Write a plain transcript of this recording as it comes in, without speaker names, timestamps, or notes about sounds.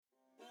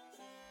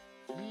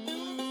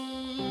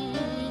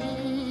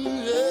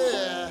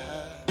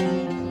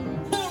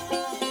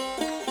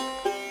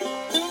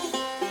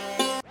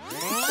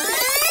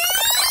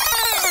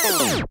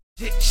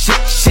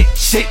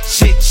Shit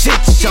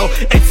show.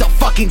 It's a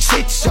fucking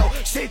shit show.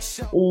 Shit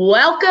show.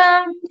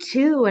 Welcome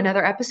to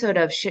another episode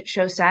of Shit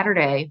Show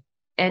Saturday.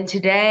 And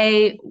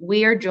today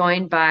we are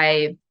joined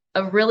by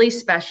a really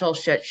special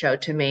shit show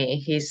to me.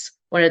 He's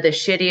one of the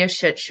shittiest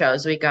shit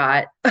shows we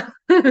got.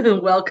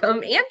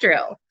 Welcome,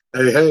 Andrew.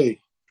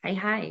 Hey.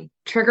 Hi.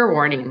 Trigger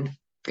warning,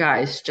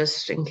 guys.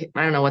 Just in case,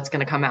 I don't know what's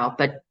going to come out,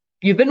 but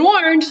you've been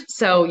warned.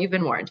 So you've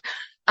been warned.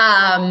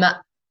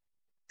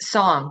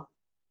 Song.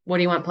 What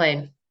do you want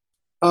played?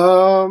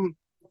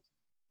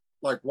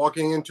 Like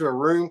walking into a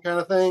room kind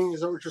of thing.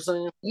 Is that what you're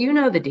saying? You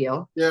know the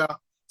deal. Yeah.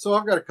 So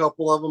I've got a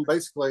couple of them.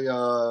 Basically,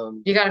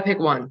 You got to pick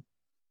one.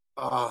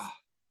 I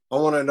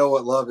Want to Know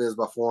What Love Is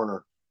by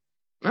Foreigner.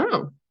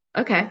 Oh,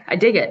 okay. I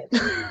dig it.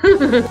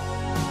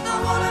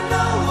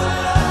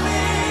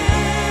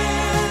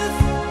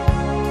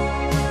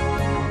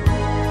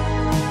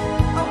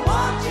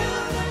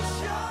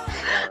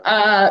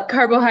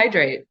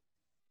 Carbohydrate.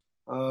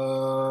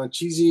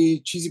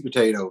 Cheesy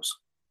potatoes.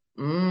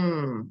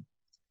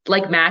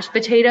 Like mashed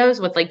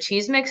potatoes with like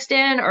cheese mixed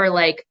in, or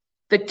like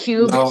the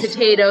cubed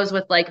potatoes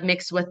with like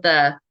mixed with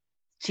the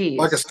cheese,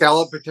 like a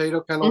scallop potato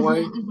kind of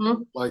way,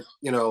 like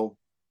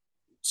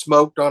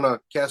smoked on a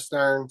cast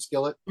iron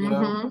skillet.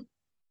 That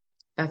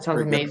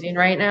sounds amazing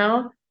right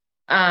now.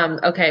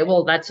 Okay,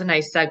 well that's a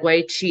nice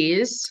segue.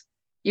 Cheese.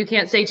 You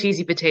can't say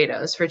cheesy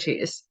potatoes for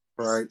cheese,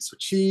 right? So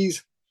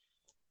cheese.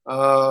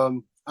 I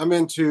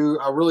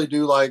really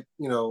do like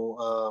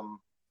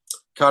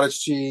cottage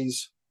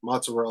cheese,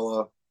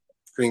 mozzarella,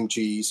 cream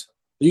cheese.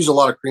 I use a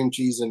lot of cream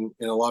cheese in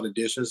a lot of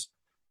dishes.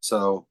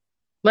 So,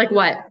 like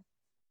what?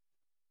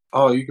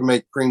 Oh, you can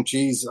make cream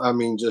cheese. I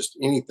mean, just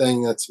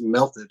anything that's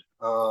melted.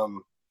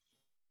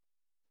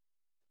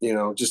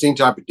 Just any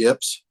type of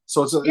dips.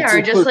 So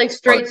or just like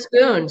straight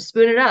spoon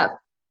it up.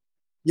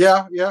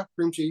 Yeah,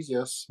 cream cheese.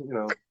 Yes,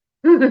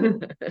 I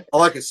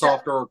like it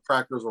softer, or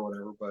crackers or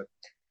whatever. But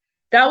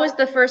that was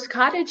the first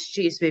cottage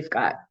cheese we've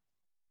got.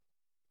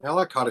 I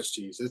like cottage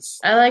cheese.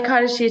 I like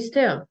cottage cheese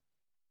too.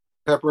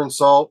 Pepper and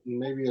salt, and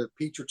maybe a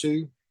peach or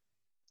two.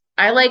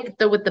 I like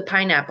with the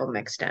pineapple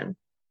mixed in.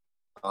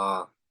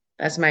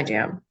 That's my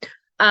jam.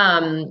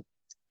 And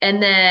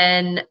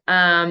then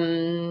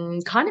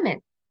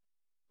condiment.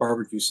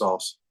 Barbecue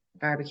sauce.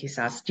 Barbecue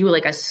sauce. Do you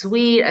like a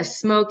sweet, a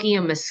smoky,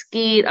 a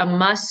mesquite, a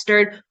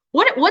mustard?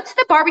 What's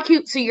the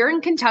barbecue? So you're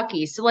in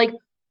Kentucky. So like,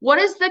 what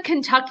is the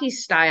Kentucky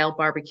style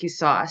barbecue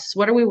sauce?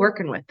 What are we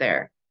working with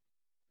there?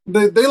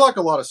 They like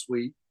a lot of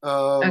sweet.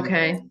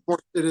 Okay.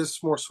 It is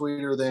more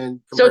sweeter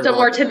than. So it's a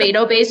more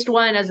tomato-based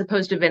one as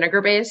opposed to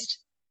vinegar-based?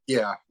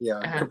 Yeah.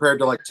 Compared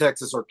to like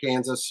Texas or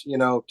Kansas,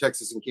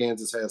 Texas and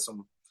Kansas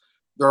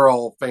they're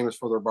all famous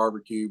for their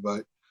barbecue,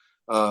 but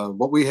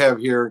what we have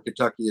here in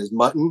Kentucky is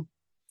mutton.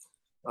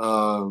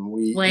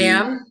 We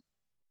lamb.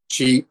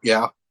 Cheap,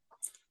 yeah.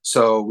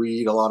 So we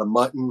eat a lot of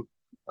mutton,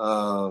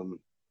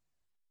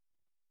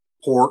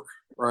 pork,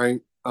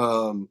 right?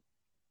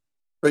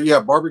 But yeah,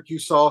 barbecue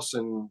sauce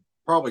and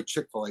probably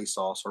Chick-fil-A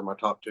sauce are my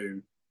top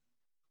two.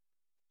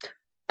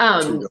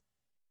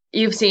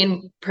 You've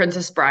seen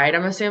Princess Bride,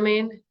 I'm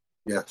assuming?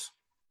 Yes.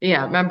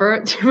 Yeah,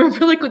 remember? Do you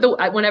remember like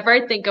whenever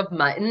I think of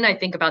mutton, I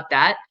think about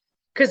that?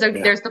 Because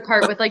there's the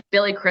part with like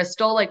Billy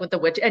Crystal, like with the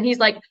witch, and he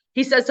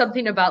says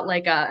something about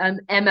like an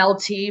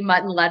MLT,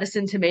 mutton, lettuce,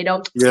 and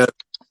tomato. Yeah.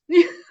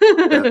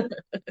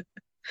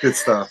 Good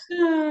stuff.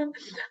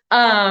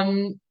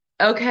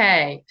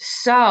 Okay,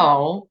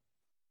 so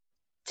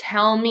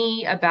tell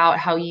me about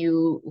how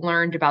you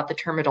learned about the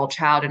term adult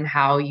child and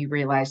how you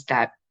realized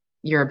that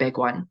you're a big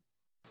one.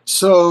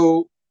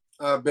 So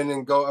I've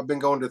been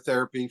going to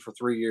therapy for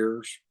 3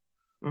 years.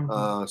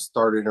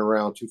 Started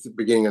around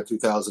beginning of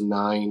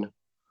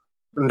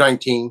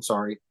 2019.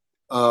 Sorry.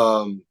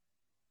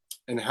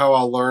 And how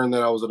I learned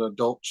that I was an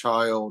adult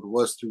child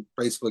was through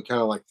basically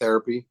kind of like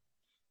therapy,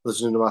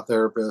 listening to my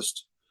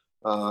therapist,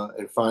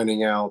 and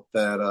finding out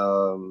that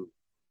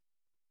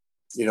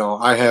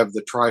I have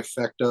the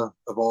trifecta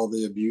of all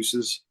the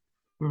abuses.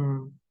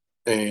 And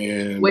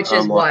which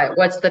is what?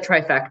 What's the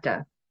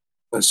trifecta?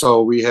 And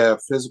so we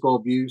have physical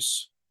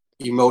abuse,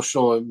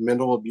 emotional and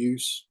mental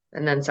abuse,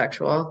 and then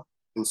sexual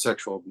and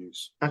sexual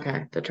abuse.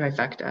 Okay, the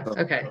trifecta.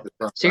 Okay,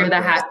 so you're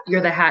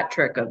the hat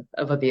trick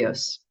of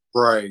abuse,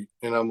 right?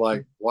 And I'm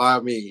like, why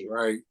me,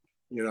 right?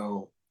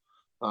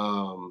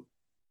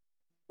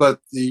 But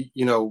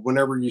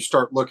whenever you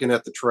start looking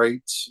at the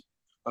traits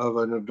of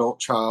an adult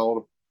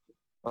child,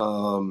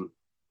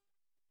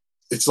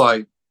 it's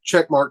like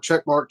check mark.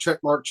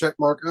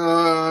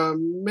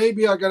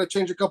 Maybe I got to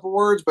change a couple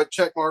words, but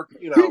check mark.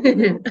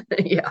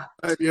 Yeah.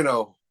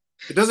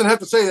 It doesn't have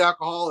to say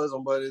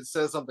alcoholism, but it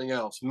says something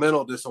else.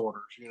 Mental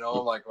disorders. I'm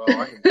like, well,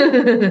 I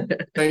can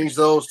change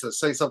those to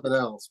say something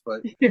else.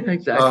 But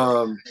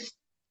exactly.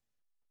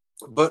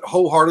 But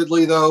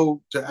wholeheartedly,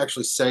 though, to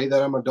actually say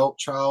that I'm an adult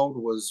child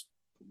was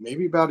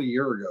maybe about a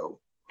year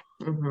ago.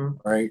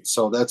 Right.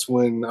 So that's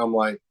when I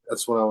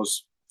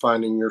was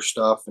finding your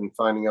stuff and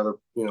finding other,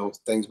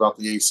 things about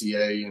the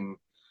ACA. And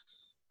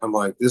I'm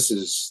like, this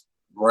is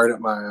right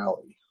up my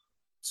alley.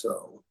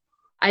 So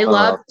I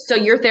love, so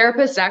your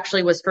therapist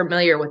actually was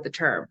familiar with the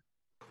term.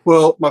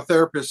 Well, my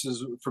therapist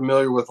is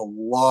familiar with a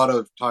lot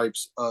of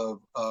types of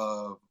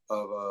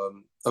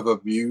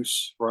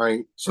abuse,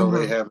 right? So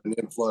they have an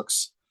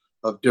influx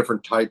of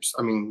different types.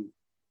 I mean,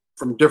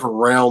 from different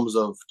realms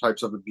of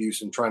types of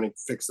abuse and trying to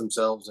fix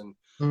themselves. And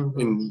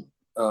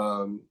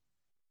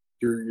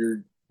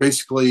you're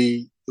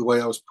basically, the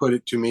way I was put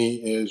it to me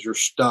is you're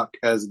stuck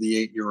as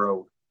the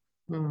 8-year-old.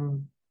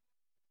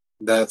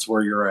 That's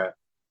where you're at,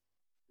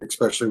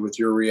 especially with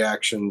your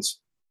reactions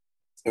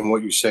and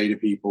what you say to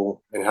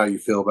people and how you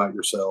feel about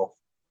yourself.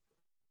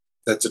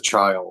 That's a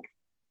child.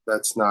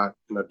 That's not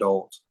an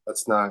adult.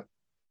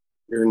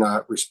 You're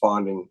not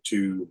responding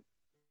to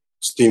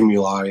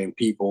stimuli and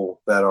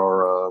people that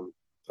are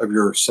of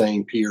your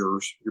same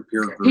peers, your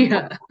peer group.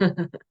 Yeah.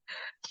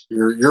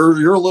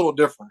 You're a little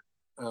different.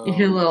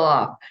 You're a little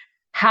off.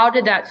 How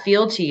did that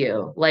feel to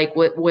you? Like,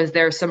 was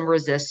there some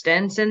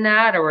resistance in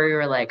that, or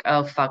were you like,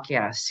 "Oh fuck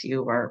yes,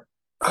 you were"?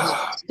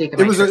 It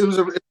was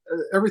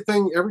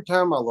everything. Every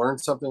time I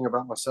learned something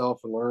about myself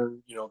and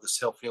learned, the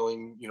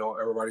self-healing,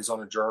 everybody's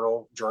on a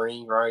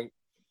journey, right?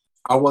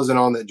 I wasn't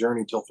on that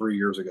journey till 3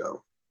 years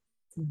ago.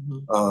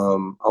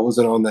 I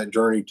wasn't on that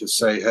journey to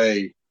say,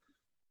 "Hey,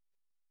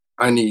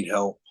 I need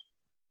help,"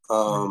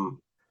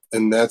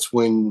 and that's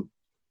when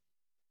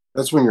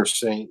you're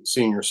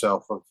seeing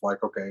yourself of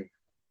like, okay,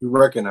 you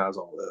recognize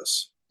all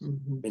this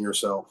in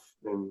yourself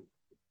and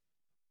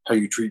how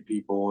you treat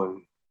people,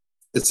 and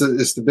it's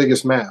the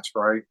biggest mask,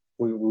 right?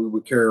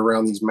 We carry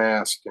around these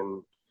masks,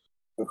 and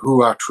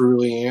who I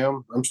truly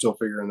am, I'm still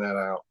figuring that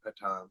out at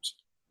times.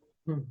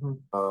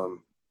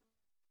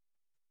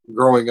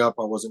 Growing up,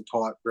 I wasn't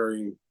taught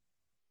very,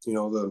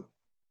 the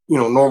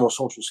normal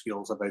social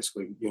skills are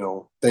basically,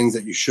 things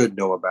that you should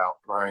know about,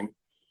 right?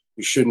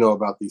 You should know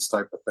about these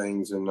type of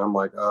things. And I'm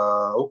like,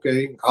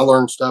 okay, I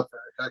learned stuff.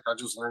 Heck, I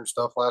just learned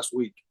stuff last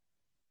week,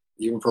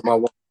 even for my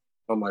wife.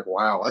 I'm like,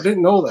 wow, I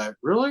didn't know that.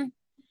 Really?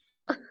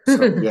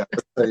 So, yeah,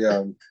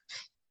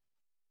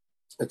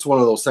 it's one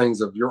of those things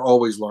of you're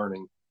always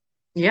learning.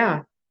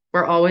 Yeah,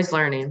 we're always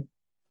learning.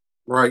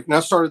 Right. And I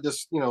started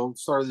this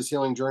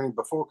healing journey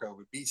before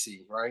COVID,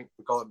 BC, right?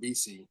 We call it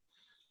BC.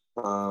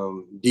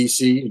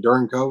 DC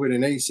during COVID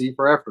and AC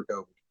for after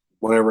COVID,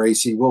 whenever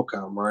AC will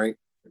come, right?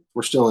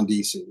 We're still in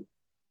DC.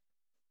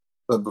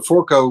 But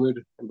before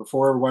COVID and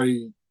before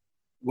everybody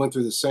went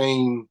through the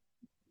same,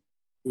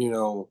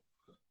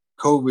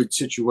 COVID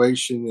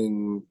situation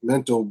and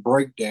mental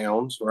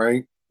breakdowns,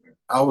 right?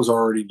 I was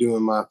already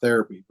doing my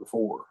therapy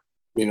before.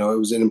 It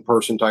was an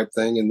in-person type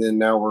thing. And then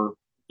now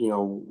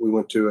we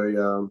went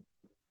to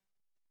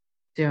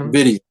a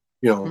video,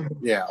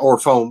 yeah, or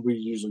phone. We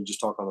usually just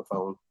talk on the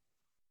phone.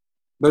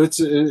 But it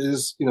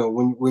is,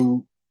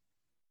 when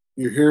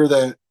you hear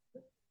that,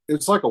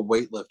 it's like a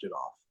weight lifted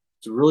off.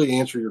 To really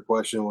answer your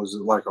question, was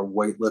it like a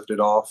weight lifted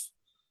off?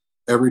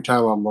 Every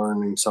time I'm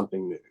learning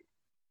something new,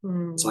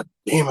 it's like,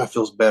 damn, it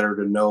feels better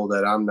to know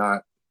that I'm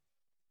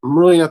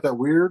really not that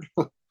weird.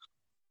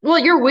 Well,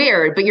 you're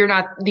weird, but you're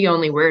not the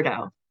only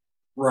weirdo.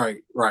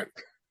 Right.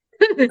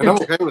 And I'm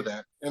okay with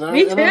that. And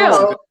Me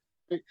too.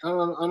 I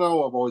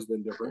know I've always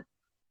been different.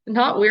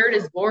 Not weird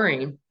is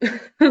boring.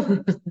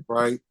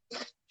 Right.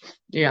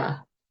 Yeah.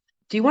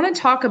 Do you want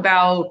to talk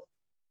about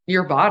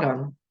your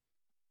bottom?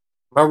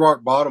 My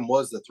rock bottom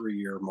was the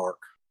 3-year mark.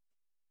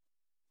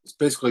 It's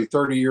basically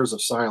 30 years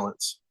of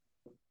silence.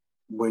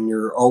 When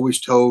you're always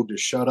told to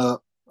shut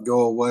up,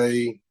 go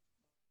away,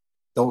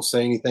 don't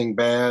say anything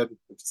bad.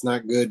 If it's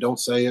not good, don't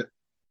say it.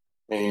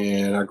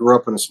 And I grew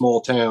up in a small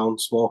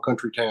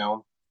country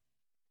town,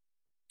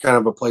 kind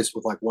of a place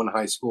with like one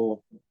high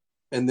school.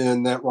 And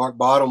then that rock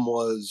bottom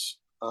was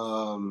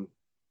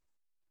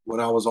when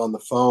I was on the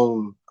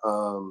phone,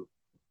 to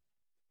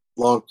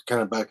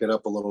kind of back it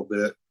up a little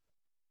bit.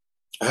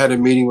 I had a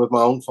meeting with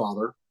my own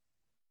father,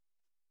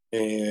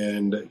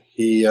 and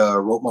he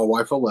wrote my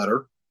wife a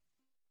letter,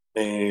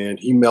 and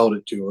he mailed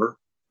it to her,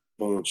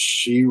 and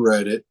she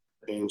read it,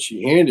 and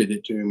she handed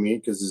it to me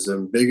because it's in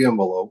a big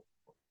envelope.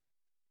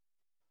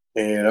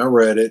 And I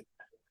read it,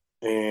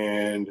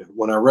 and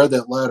when I read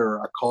that letter,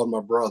 I called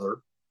my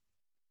brother,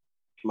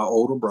 my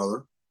older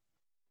brother,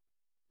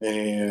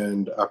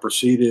 and I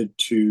proceeded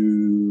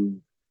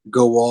to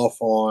go off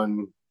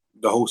on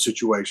the whole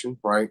situation,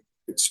 right?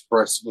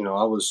 Express,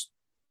 I was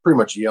pretty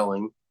much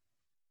yelling,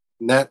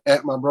 not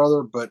at my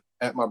brother, but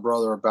at my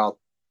brother about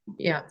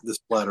this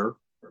letter.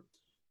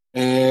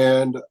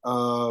 And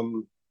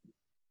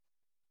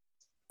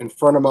in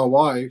front of my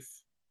wife,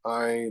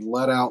 I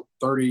let out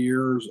 30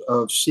 years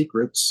of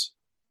secrets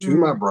to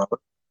my brother,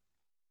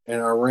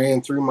 and I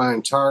ran through my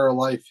entire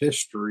life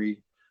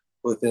history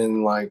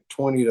within like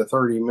 20 to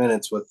 30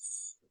 minutes with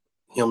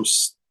him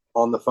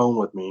on the phone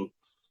with me,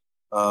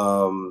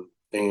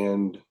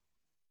 and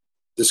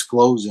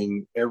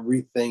disclosing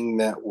everything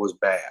that was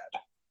bad.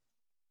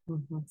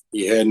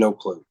 He had no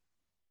clue.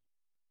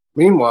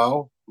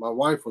 Meanwhile, my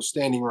wife was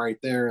standing right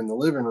there in the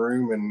living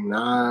room, and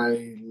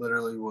I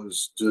literally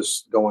was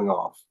just going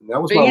off. And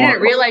that was but you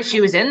didn't realize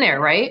she was in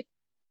there, right?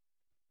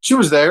 She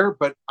was there,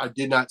 but I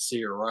did not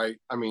see her, right?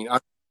 I mean,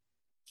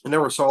 I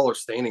never saw her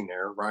standing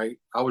there, right?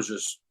 I was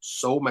just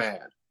so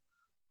mad.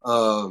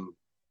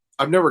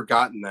 I've never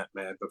gotten that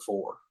mad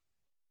before.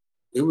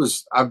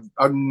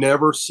 I've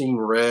never seen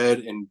red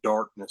and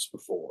darkness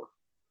before.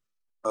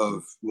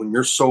 Of when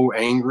you're so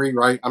angry,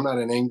 right? I'm not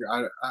an angry.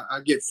 I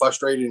get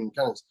frustrated and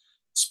kind of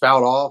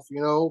spout off,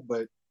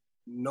 but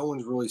no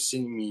one's really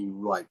seen me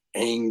like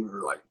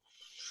angry, like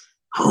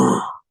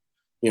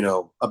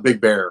a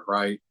big bear,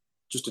 right?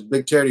 Just a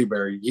big teddy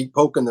bear. You keep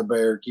poking the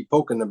bear,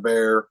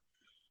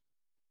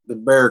 the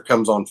bear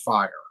comes on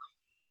fire,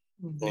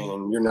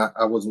 and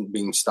I wasn't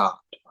being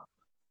stopped.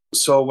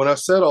 So when I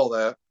said all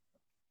that,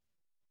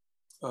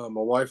 my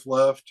wife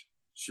left.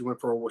 She was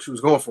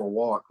going for a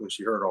walk when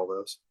she heard all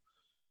this,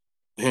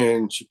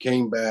 and she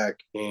came back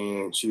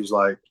and she was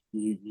like,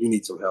 "You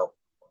need some help.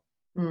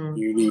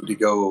 You need to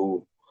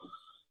go.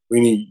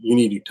 You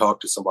need to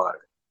talk to somebody.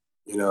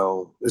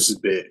 This is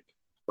big,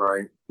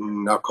 right?"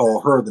 And I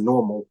call her the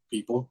normal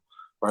people,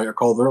 right? I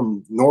call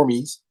them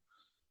normies.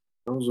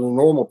 Those are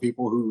normal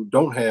people who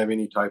don't have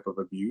any type of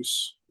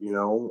abuse,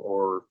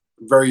 or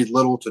very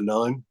little to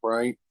none,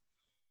 right?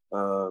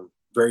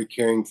 Very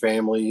caring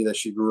family that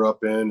she grew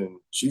up in, and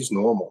she's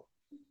normal.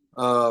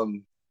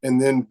 And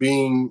then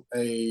being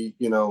a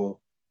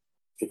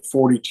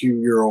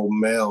 42-year-old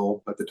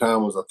male, at the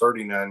time was a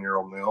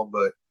 39-year-old male,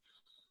 but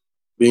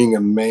being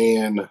a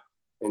man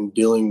and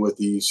dealing with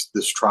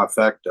this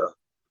trifecta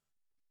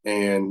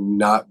and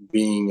not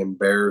being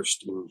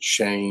embarrassed and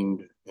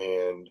shamed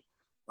and,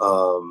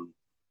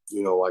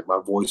 like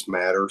my voice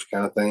matters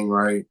kind of thing,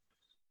 right?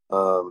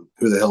 Who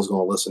the hell's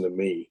going to listen to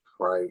me,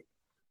 right?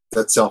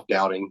 That's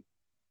self-doubting,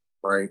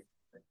 right?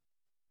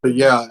 But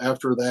yeah,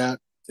 after that,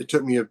 it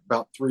took me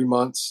about 3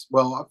 months.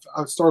 Well,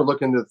 I started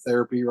looking into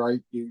therapy,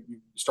 right? You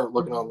start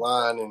looking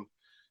online and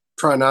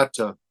try not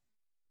to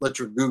let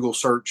your Google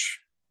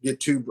search get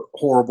too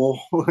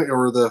horrible,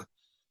 or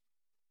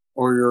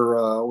your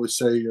always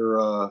say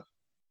your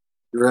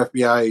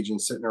FBI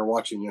agent sitting there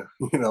watching you,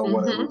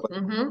 whatever.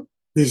 But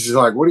he's just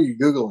like, "What are you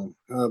Googling?"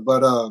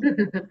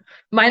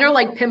 Mine are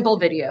like pimple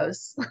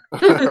videos,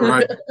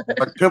 right?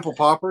 Like pimple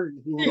popper.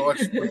 You can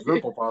watch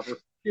pimple popper.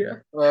 Yeah.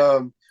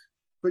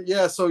 But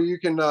yeah, so you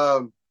can.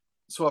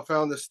 So I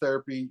found this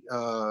therapy,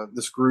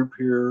 this group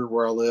here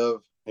where I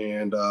live,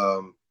 and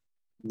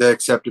they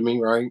accepted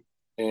me, right?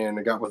 And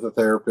I got with a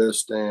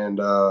therapist and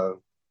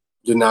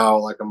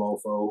denial like a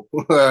mofo.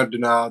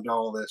 Denied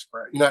all this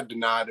crap. Not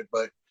denied it,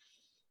 but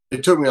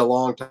it took me a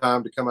long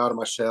time to come out of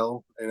my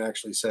shell and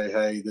actually say,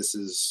 "Hey, this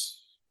is."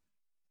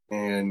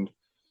 And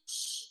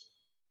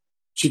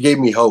she gave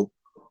me hope,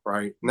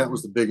 right? And that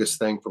was the biggest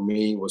thing for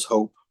me was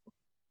hope.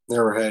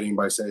 Never had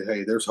anybody say,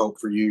 "Hey, there's hope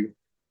for you,"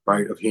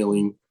 right? Of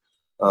healing.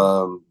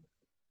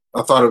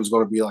 I thought it was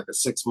going to be like a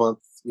 6 month,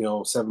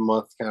 7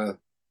 month kind of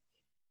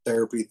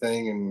therapy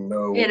thing, and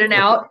no, in and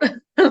out.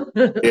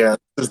 yeah,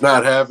 it's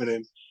not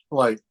happening.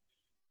 Like,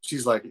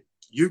 she's like,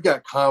 "You've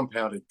got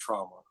compounded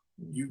trauma.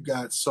 You've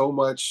got so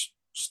much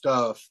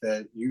stuff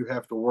that you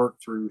have to work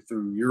through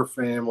your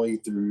family,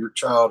 through your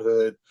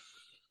childhood,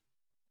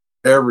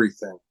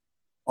 everything,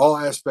 all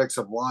aspects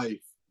of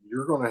life.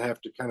 You're going to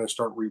have to kind of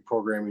start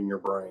reprogramming your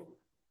brain."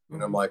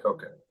 And I'm like,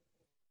 "Okay,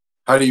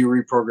 how do you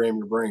reprogram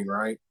your brain,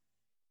 right?"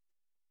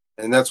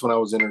 And that's when I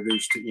was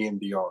introduced to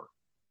EMDR.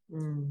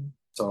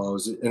 So I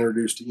was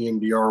introduced to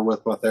EMDR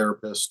with my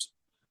therapist,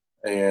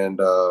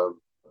 and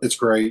it's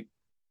great.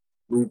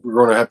 We're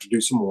going to have to do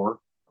some more.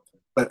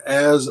 But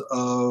as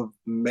of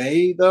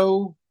May,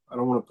 though, I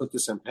don't want to put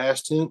this in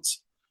past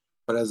tense,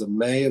 but as of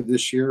May of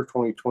this year,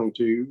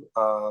 2022,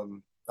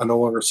 I no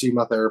longer see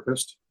my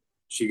therapist.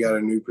 She got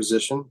a new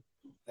position,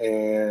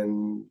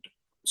 and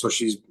so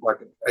she's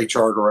like an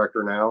HR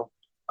director now.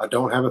 I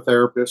don't have a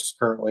therapist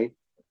currently.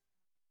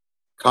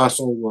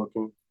 Constantly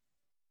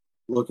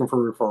looking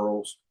for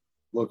referrals,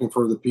 looking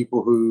for the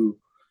people who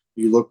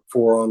you look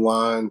for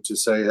online to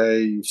say,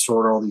 "Hey, you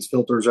sort all these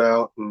filters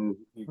out and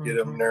you get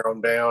them, narrow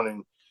them down,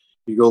 and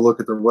you go look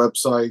at their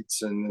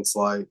websites, and it's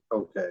like,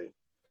 okay,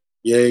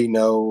 yay,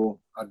 no,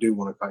 I do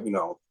want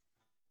to,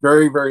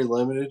 very, very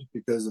limited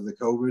because of the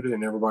COVID,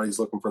 and everybody's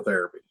looking for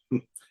therapy.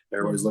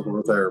 Everybody's looking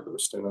for a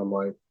therapist, and I'm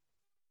like,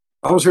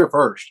 I was here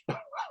first.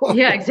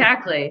 Yeah,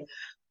 exactly.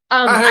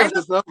 I have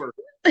this number.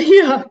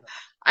 Yeah.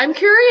 I'm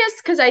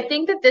curious because I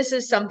think that this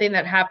is something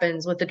that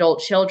happens with adult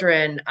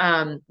children.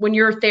 When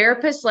your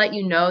therapist let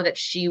you know that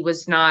she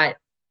was not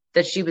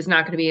going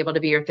to be able to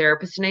be your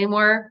therapist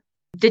anymore,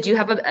 did you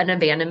have an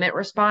abandonment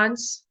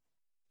response?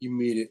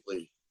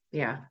 Immediately.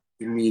 Yeah.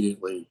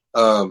 Immediately.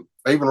 I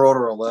even wrote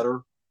her a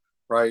letter,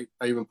 right?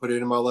 I even put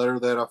it in my letter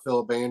that I feel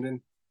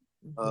abandoned.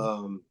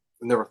 I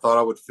never thought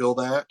I would feel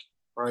that,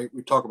 right?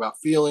 We talk about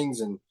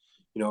feelings and,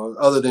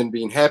 other than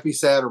being happy,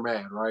 sad, or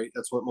mad, right?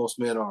 That's what most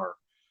men are.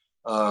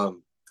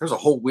 There's a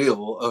whole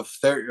wheel of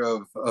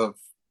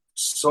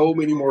so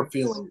many more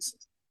feelings.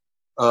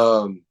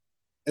 And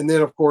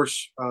then, of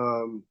course,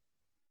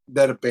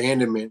 that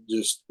abandonment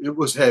it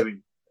was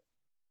heavy.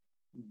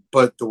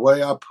 But the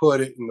way I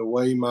put it and the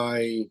way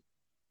my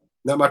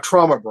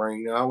trauma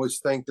brain, I always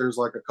think there's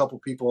like a couple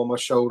people on my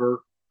shoulder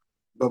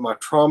but my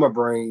trauma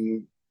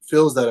brain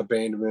feels that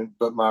abandonment,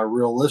 but my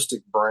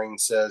realistic brain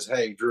says,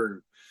 hey,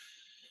 Drew,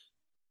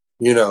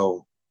 you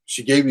know,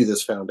 she gave you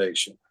this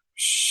foundation.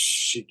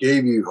 She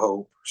gave you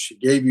hope. She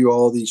gave you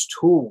all these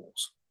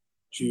tools.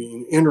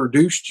 She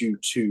introduced you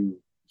to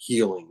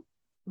healing.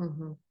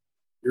 Mm-hmm.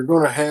 You're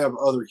going to have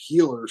other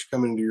healers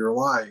come into your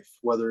life,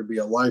 whether it be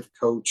a life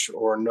coach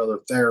or another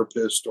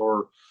therapist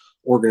or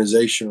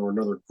organization or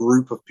another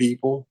group of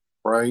people,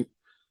 right?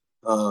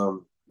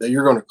 That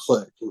you're going to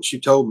click. And she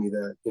told me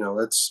that,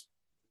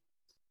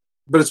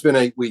 but it's been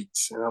 8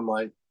 weeks. And I'm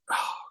like,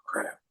 oh,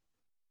 crap.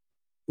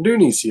 I do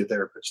need to see a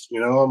therapist.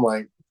 I'm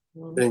like,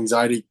 the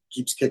anxiety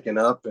keeps kicking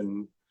up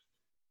and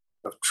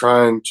of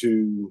trying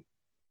to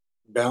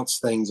bounce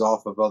things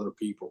off of other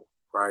people,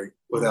 right?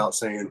 Without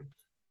saying,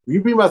 will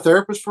you be my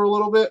therapist for a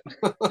little bit?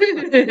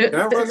 Can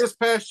I run this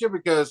past you?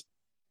 Because,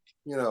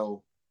 anyway.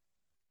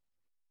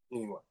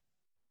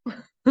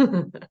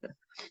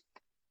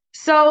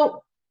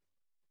 So,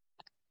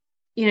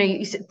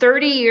 you said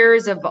 30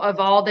 years of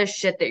all this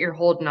shit that you're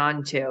holding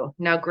on to.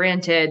 Now,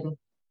 granted,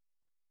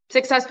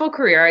 successful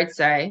career, I'd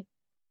say.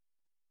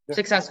 Yep.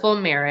 Successful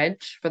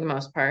marriage for the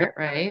most part, yep.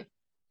 Right?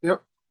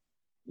 Yep.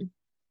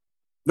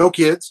 No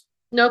kids.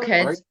 No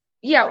kids. Right?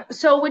 Yeah.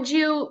 So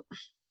do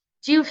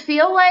you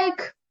feel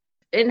like,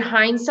 in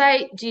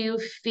hindsight, do you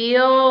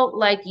feel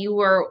like you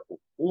were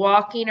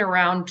walking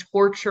around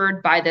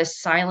tortured by this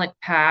silent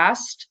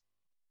past?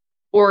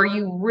 Or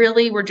you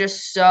really were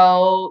just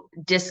so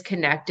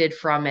disconnected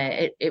from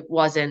it, it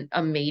wasn't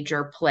a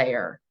major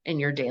player in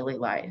your daily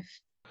life?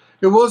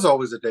 It was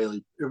always it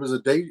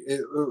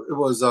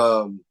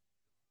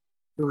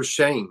was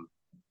shame.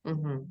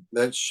 Mm-hmm.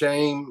 That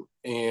shame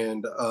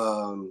and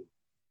all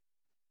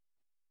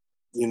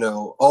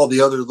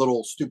the other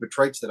little stupid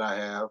traits that I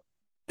have,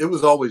 it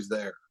was always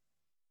there.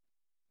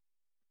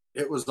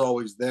 It was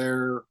always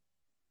there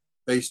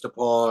based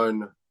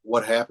upon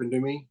what happened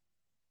to me.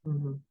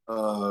 Mm-hmm.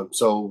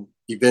 So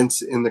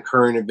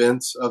current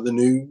events of the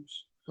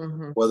news,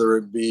 mm-hmm. whether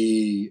it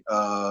be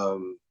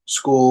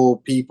school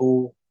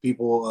people,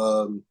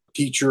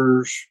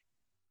 teachers,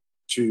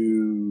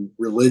 to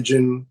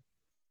religion,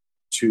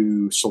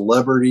 to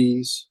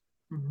celebrities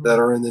mm-hmm. that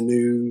are in the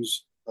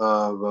news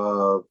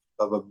of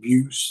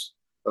abuse,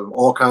 of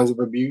all kinds of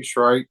abuse,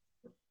 right?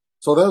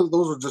 So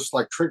those are just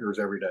like triggers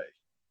every day,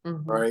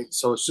 mm-hmm. right?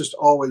 So it's just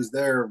always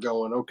there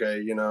going,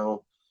 okay,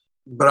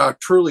 but I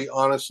truly,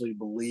 honestly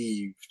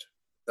believed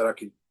that I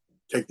could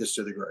take this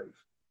to the grave.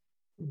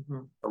 Mm-hmm.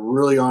 I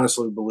really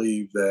honestly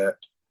believe that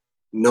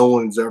no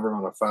one's ever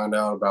going to find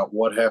out about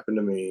what happened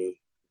to me.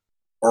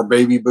 Our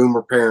baby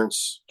boomer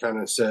parents kind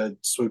of said,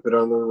 sweep it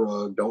under the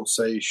rug. Don't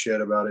say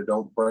shit about it.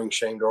 Don't bring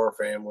shame to our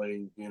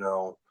family.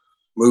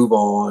 Move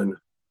on.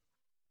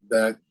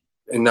 That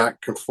and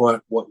not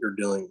confront what you're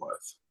dealing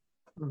with.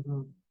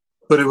 Mm-hmm.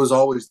 But it was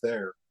always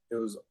there.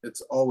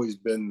 It's always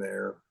been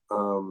there.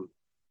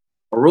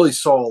 I really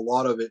saw a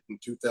lot of it in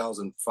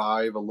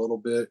 2005, a little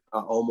bit. I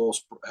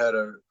almost had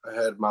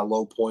my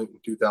low point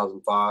in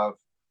 2005.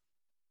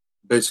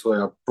 Basically,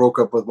 I broke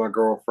up with my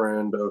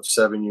girlfriend of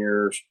 7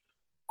 years,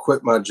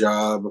 quit my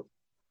job,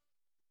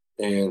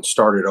 and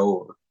started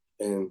over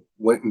and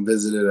went and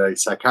visited a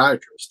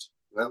psychiatrist.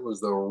 That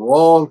was the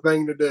wrong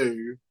thing to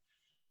do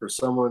for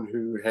someone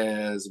who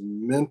has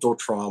mental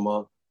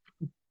trauma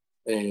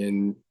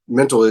and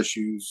mental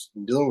issues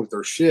and dealing with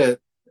their shit.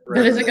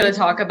 But isn't going to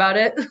talk about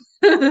it.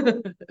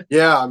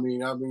 Yeah, I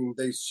mean,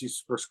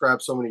 she's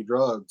prescribed so many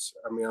drugs.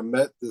 I mean, I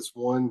met this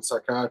one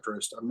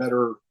psychiatrist. I met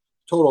her a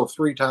total of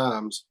 3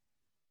 times,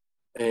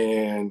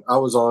 and I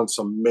was on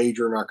some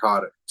major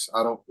narcotics.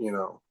 I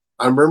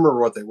remember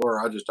what they were.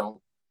 I just don't.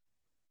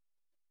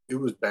 It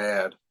was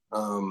bad.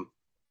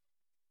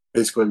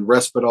 Basically,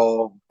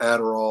 Risperdal,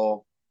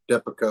 Adderall,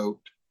 Depakote,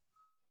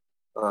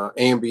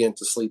 Ambien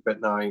to sleep at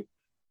night.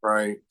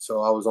 Right.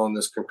 So I was on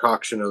this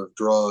concoction of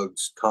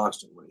drugs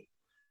constantly.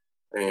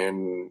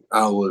 And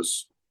I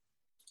was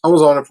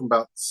on it for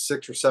about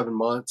 6 or 7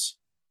 months.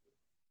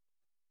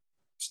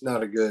 It's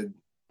not a good.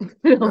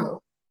 Ambien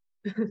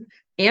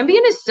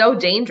is so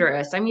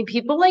dangerous. I mean,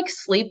 people like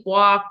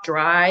sleepwalk,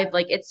 drive,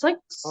 like it's like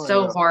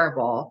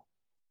horrible.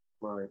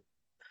 Right.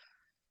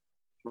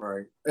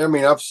 I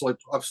mean, I've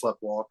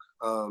sleptwalk.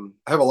 I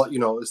have a lot,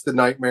 it's the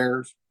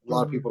nightmares. A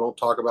lot of people don't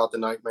talk about the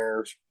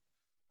nightmares.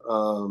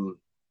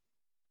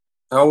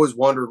 I always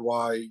wondered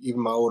why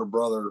even my older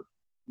brother,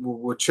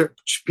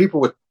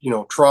 people with,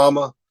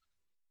 trauma,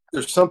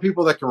 there's some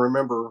people that can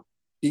remember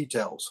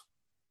details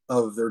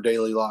of their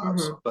daily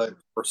lives. Mm-hmm. But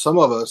for some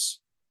of us,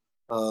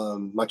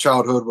 my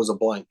childhood was a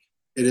blank.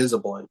 It is a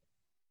blank.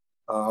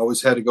 I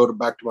always had to go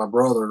back to my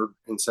brother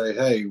and say,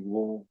 hey,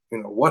 well,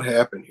 what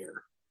happened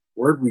here?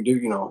 Where did we do?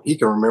 He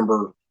can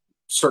remember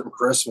certain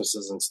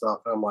Christmases and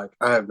stuff. And I'm like,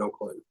 I have no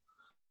clue.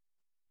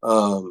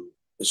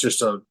 It's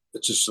just a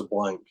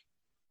blank.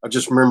 I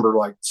just remember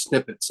like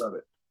snippets of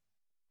it.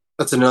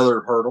 That's another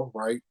hurdle,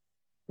 right?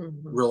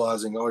 Mm-hmm.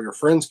 Realizing all your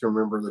friends can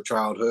remember their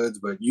childhoods,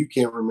 but you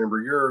can't remember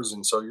yours.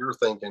 And so you're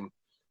thinking,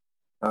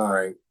 all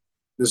right,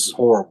 this is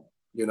horrible.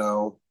 You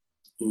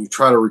you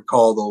try to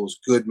recall those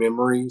good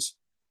memories.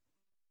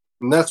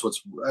 And that's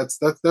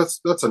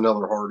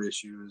another hard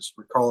issue, is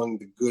recalling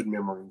the good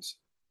memories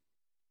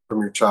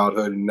from your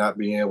childhood and not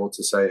being able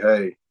to say,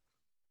 hey,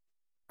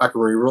 I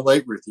can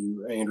relate with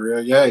you,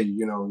 Andrea. Yeah,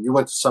 you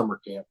went to summer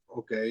camp.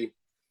 Okay.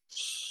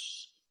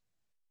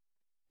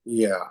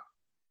 Yeah,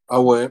 I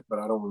went, but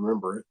I don't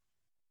remember it.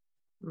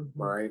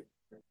 Mm-hmm. Right.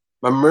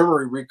 My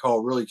memory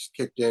recall really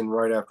kicked in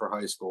right after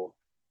high school.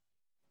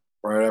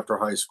 Right after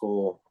high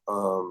school,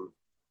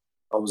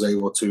 I was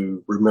able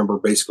to remember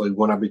basically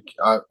when I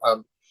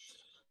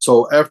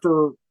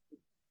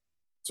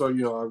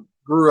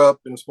grew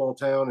up in a small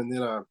town, and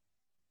then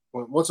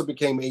once I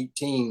became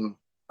 18,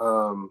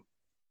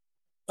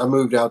 I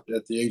moved out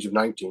at the age of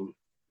 19.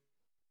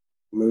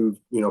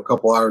 Moved, a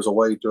couple hours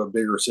away to a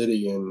bigger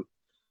city, and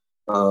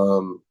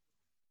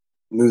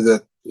knew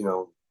that,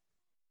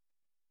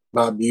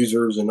 my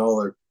abusers and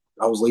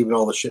I was leaving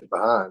all the shit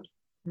behind.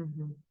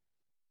 Mm-hmm.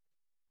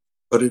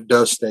 But it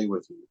does stay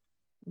with you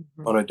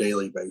on a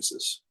daily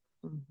basis,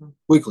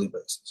 weekly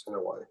basis in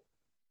a way.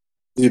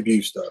 The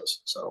abuse does.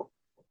 So,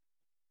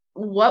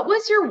 what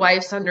was your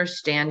wife's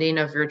understanding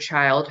of your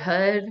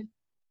childhood?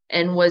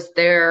 And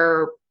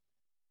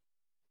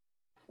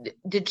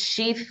did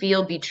she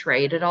feel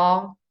betrayed at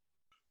all?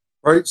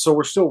 Right. So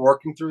we're still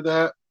working through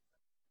that.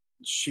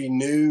 She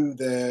knew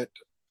that.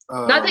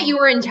 Not that you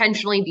were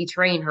intentionally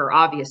betraying her,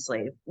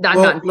 obviously.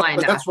 I'm not implying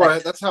that. That's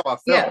right. That's how I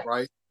felt, yeah.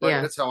 Right?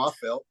 Yeah. That's how I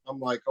felt. I'm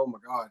like, oh my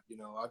God,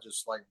 I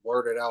just like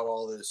blurted out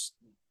all this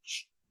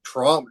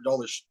trauma,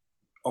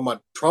 all my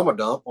trauma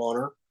dump on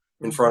her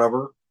in front of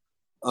her.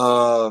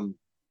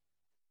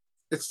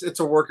 It's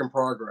a work in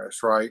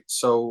progress, right?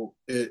 So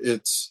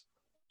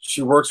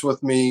she works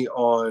with me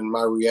on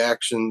my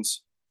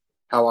reactions,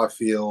 how I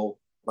feel,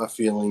 my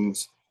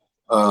feelings.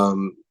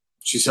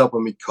 She's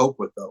helping me cope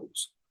with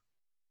those.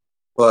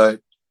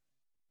 But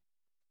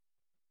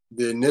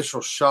the initial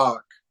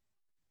shock,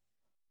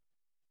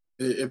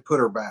 it put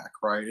her back,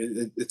 right?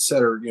 It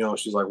set her,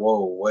 she's like,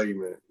 whoa, wait a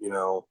minute,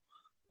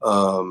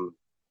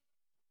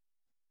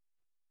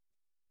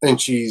 and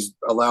she's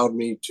allowed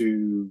me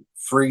to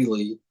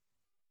freely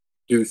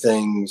do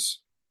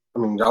things. I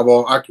mean,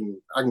 I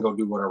can go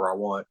do whatever I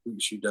want.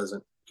 She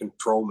doesn't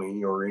control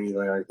me or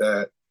anything like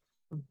that.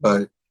 Mm-hmm.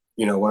 But,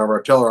 whenever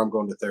I tell her I'm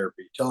going to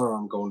therapy, tell her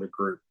I'm going to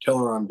group, tell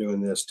her I'm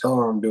doing this, tell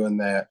her I'm doing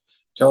that,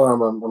 tell her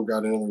I've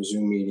got another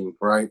Zoom meeting,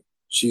 right?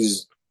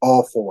 She's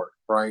all for it,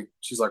 right?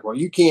 She's like, well,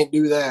 you can't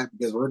do that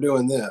because we're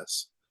doing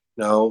this.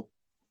 No,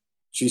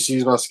 she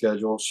sees my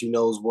schedule. She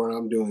knows when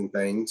I'm doing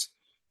things,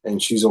 and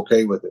she's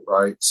okay with it,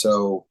 right?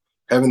 So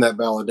having that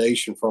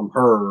validation from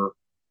her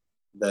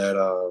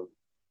that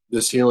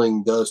this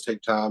healing does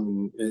take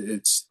time,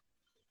 and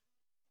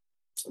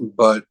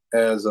but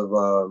as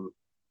of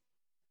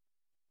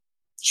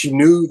she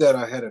knew that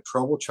I had a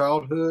troubled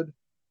childhood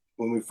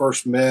when we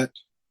first met.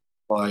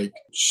 Like,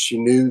 she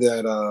knew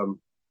that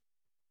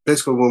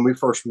basically when we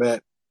first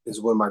met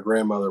is when my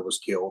grandmother was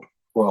killed.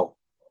 Well,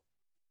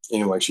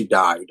 anyway, she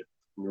died.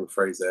 Let me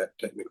rephrase that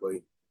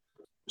technically.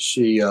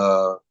 She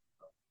saw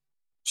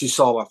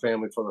my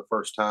family for the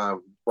first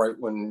time right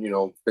when,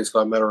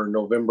 basically I met her in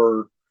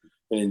November,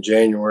 and in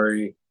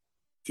January,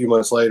 a few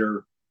months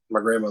later, my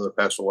grandmother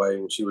passed away,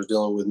 and she was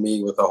dealing with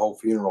me with a whole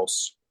funeral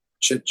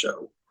shit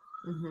show.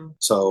 Mm-hmm.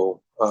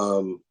 So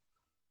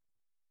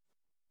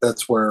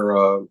that's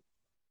where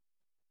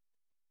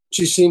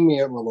she's seen me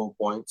at my low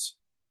points.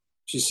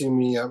 She's seen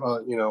me at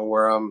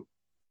where I'm,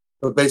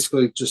 but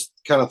basically just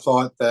kind of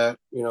thought that,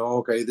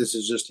 okay, this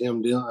is just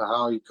him dealing,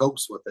 how he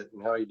copes with it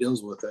and how he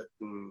deals with it,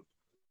 and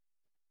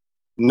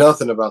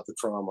nothing about the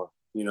trauma.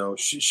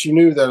 She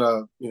knew that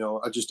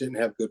I just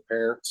didn't have good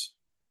parents.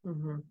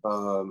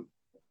 Mm-hmm.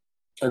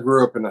 I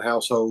grew up in a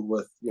household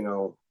with,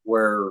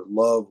 where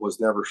love was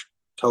never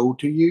told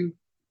to you.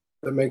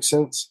 That makes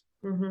sense.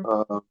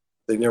 Mm-hmm.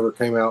 They never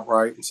came out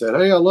right and said,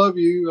 hey, I love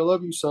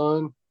you,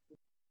 son.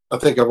 I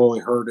think I've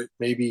only heard it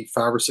maybe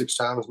 5 or 6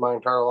 times my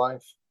entire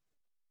life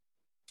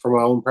from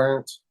my own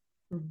parents.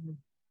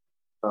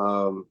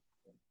 Mm-hmm.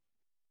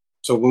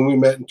 So when we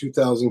met in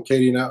 2000,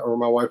 Katie and I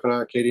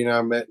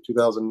met in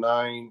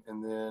 2009,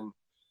 and then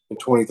in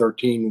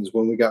 2013 is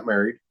when we got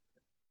married.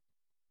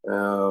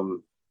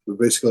 We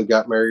basically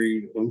got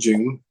married in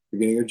June,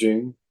 beginning of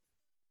June.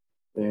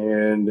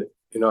 And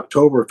in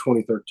October of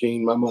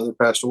 2013, my mother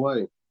passed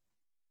away.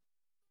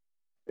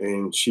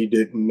 And she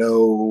didn't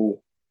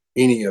know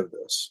any of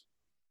this.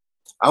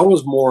 I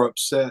was more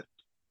upset.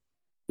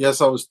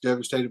 Yes, I was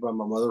devastated by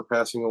my mother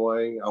passing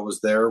away. I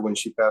was there when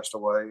she passed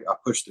away. I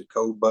pushed the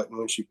code button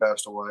when she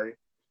passed away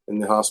in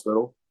the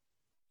hospital,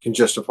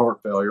 congestive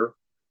heart failure.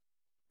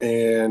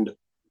 And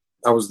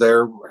I was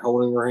there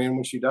holding her hand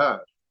when she died.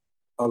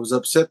 I was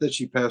upset that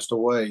she passed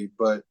away,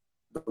 but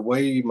the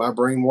way my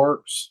brain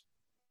works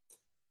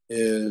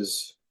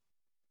is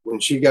when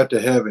she got to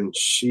heaven,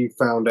 she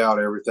found out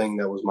everything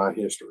that was my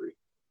history.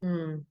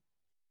 Mm.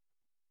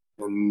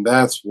 And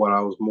that's what I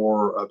was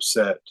more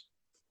upset.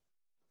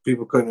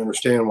 People couldn't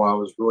understand why I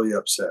was really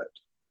upset.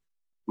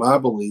 My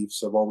beliefs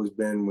have always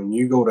been, when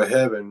you go to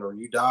heaven or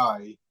you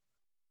die,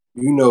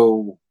 you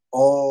know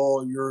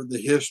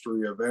the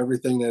history of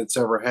everything that's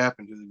ever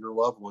happened to your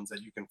loved ones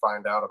that you can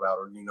find out about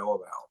or you know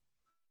about.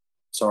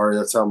 Sorry,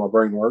 that's how my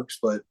brain works,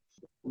 but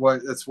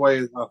that's the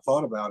way I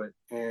thought about it.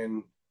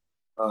 And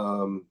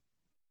um,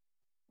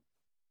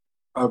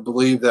 I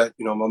believe that,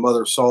 my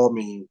mother saw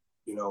me,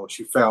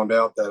 she found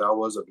out that I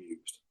was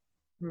abused.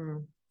 Hmm.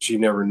 She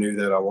never knew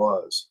that I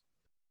was.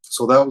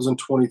 So that was in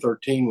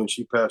 2013 when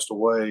she passed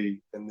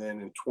away. And then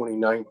in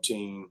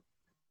 2019,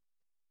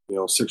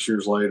 6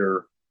 years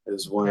later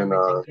is when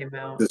Everything came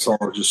out. this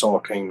all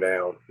came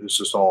down. This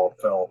just all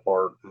fell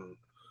apart. And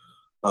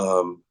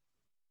um,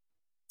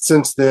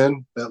 since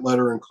then, that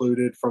letter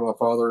included from my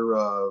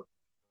father,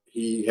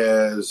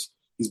 he's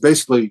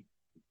basically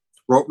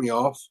wrote me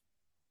off.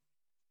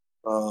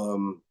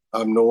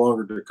 I'm no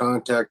longer to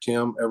contact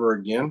him ever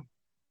again.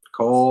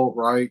 Call,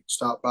 write,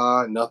 stop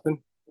by,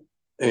 nothing.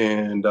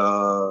 And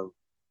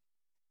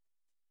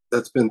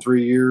that's been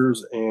 3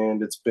 years,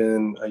 and it's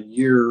been a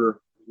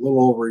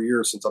little over a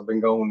year since I've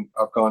gone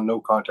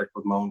no contact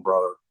with my own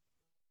brother.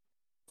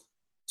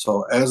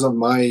 So as of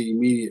my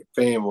immediate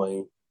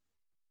family,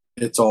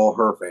 it's all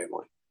her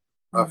family.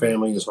 My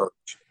family is hers.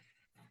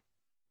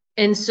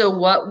 And so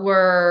what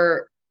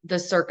were the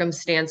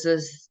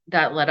circumstances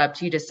that led up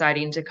to you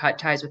deciding to cut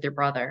ties with your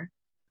brother?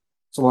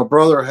 So my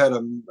brother had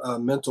a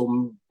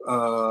mental,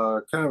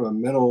 kind of a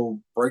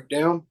mental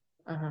breakdown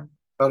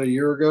about a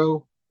year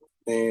ago,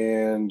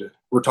 and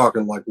we're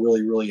talking like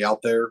really, really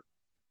out there.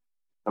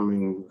 I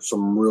mean,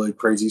 some really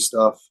crazy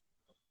stuff,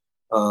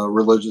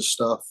 religious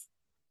stuff,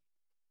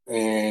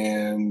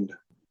 and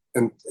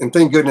and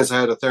thank goodness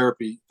I had a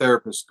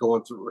therapist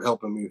going through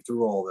helping me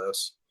through all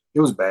this. It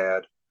was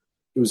bad.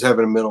 He was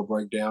having a mental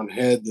breakdown.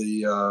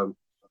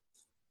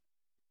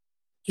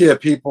 He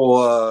had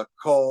people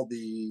call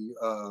the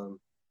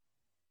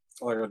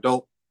like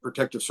adult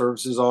protective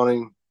services on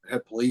him.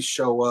 Had police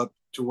show up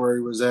to where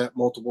he was at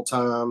multiple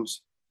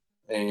times,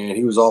 and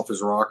he was off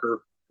his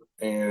rocker.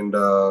 And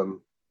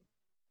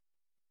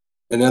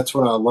that's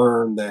when I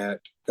learned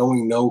that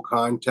going no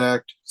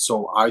contact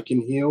so I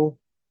can heal.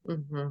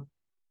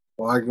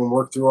 Well, I can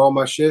work through all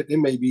my shit. It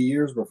may be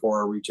years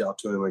before I reach out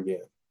to him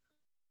again.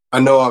 I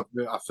know I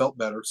felt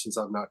better since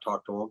I've not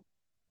talked to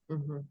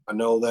him. I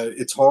know that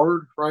it's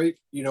hard, right?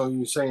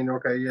 You're saying,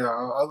 okay, yeah,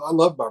 I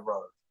love my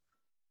brother.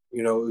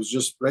 It was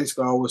just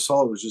basically I always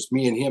saw it was just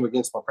me and him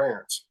against my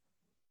parents.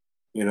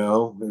 It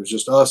was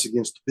just us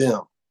against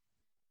them.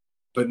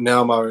 But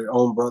now my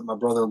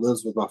brother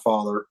lives with my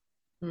father,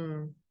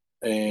 and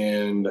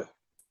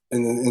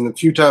in the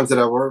few times that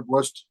I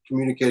was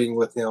communicating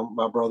with him,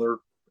 my brother,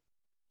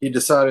 he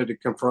decided to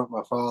confront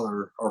our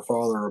father,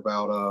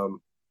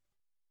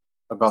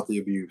 about the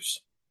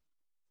abuse,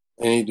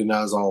 and he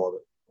denies all of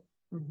it.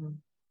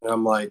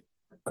 And I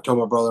told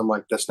my brother, I'm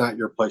like, that's not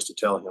your place to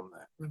tell him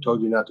that. I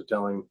told you not to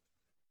tell him.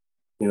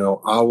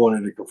 I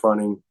wanted to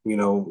confront him.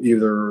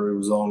 Either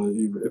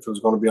if it was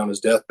going to be on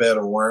his deathbed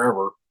or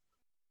wherever.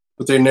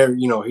 But they never,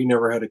 he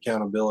never had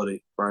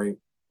accountability, right?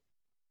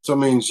 So it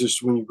means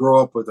just when you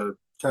grow up with a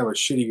kind of a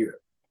shitty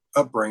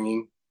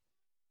upbringing,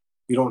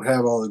 you don't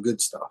have all the good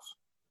stuff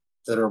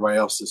that everybody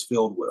else is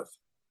filled with.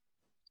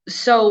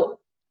 So,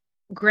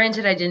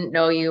 granted, I didn't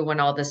know you when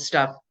all this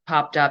stuff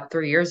popped up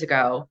 3 years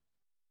ago,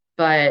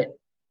 but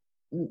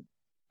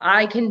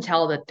I can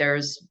tell that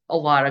there's a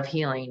lot of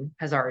healing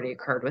has already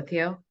occurred with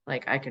you.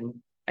 Like I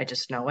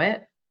just know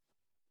it.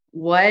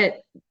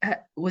 What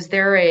was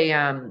there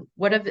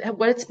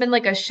what's been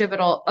like a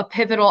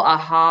pivotal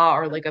aha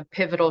or like a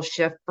pivotal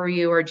shift for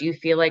you, or do you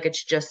feel like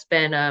it's just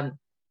been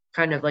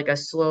kind of like a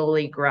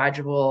slowly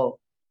gradual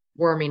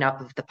warming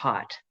up of the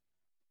pot?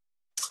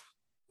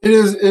 It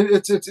is.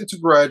 It's a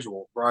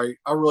gradual, right?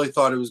 I really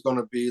thought it was going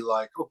to be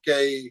like,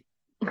 okay,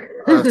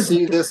 I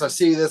see this, I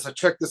see this, I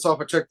check this off,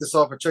 I check this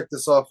off, I check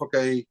this off.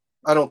 Okay,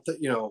 I don't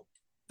think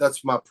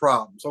that's my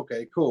problems.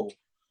 Okay, cool.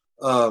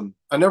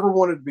 I never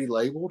wanted to be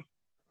labeled.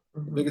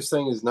 The biggest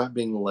thing is not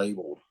being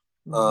labeled.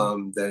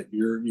 That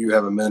you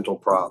have a mental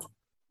problem,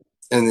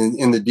 and then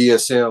in the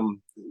DSM,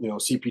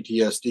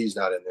 CPTSD is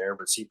not in there,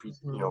 but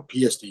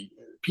PTSD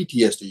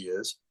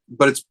is.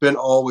 But it's been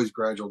always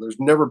gradual. There's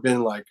never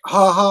been like,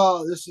 ha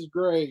ha, this is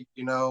great.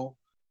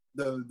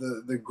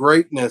 The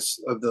greatness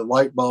of the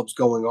light bulbs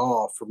going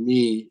off for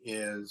me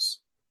is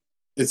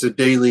it's a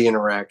daily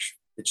interaction.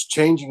 It's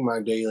changing my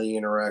daily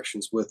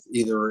interactions with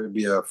either it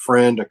be a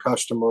friend, a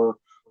customer,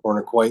 or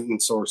an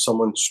acquaintance, or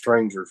someone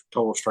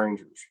total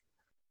strangers.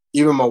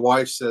 Even my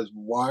wife says,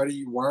 why are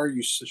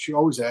you, she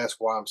always asks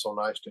why I'm so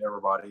nice to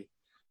everybody,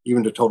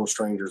 even to total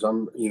strangers.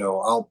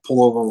 I'll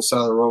pull over on the side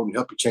of the road and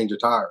help you change a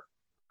tire.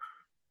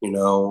 When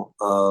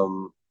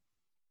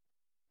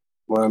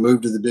I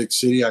moved to the big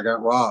city, I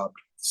got robbed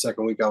the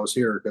second week I was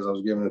here because I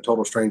was giving a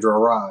total stranger a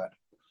ride,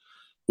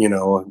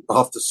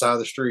 off the side of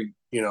the street,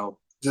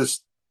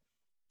 just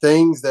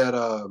things that,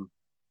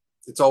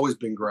 it's always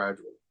been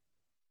gradual.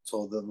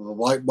 So the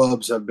light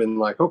bulbs have been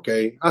like,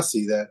 okay, I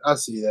see that.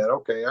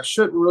 Okay, I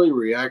shouldn't really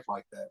react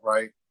like that,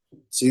 right?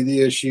 See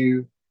the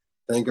issue,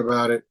 think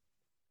about it,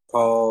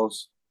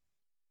 pause,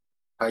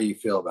 how you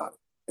feel about it.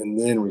 and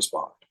then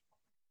respond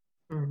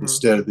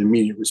instead of the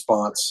immediate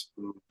response.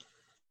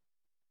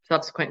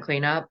 Subsequent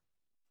cleanup.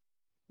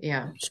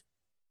 Yeah.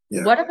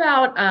 Yeah. What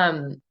about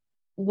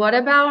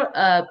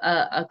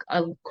a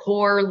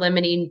core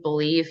limiting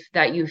belief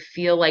that you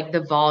feel like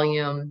the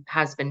volume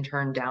has been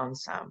turned down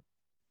some?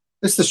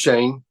 It's the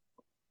shame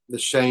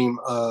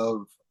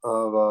of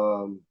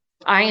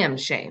I am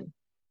shame.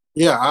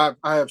 yeah,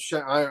 I have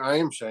shame. I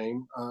am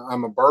shame.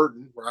 I'm a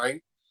burden,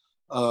 right?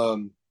 I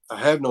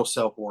have no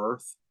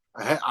self-worth.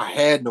 I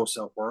had no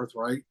self-worth,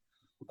 right?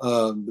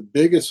 The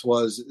biggest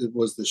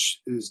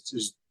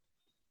is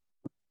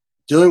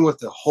dealing with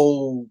the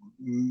whole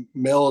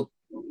male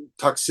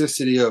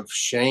toxicity of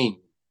shame,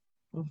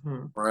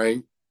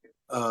 right?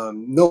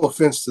 No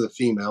offense to the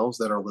females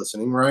that are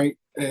listening, right?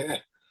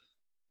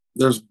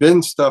 There's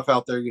been stuff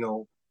out there,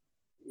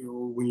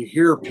 when you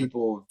hear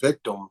people,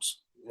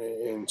 victims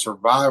and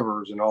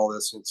survivors and all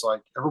this, it's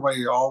like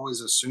everybody always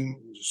just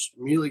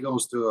immediately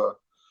goes to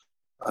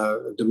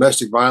a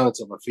domestic violence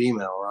of a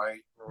female,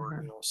 right?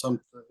 Or, something,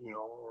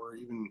 or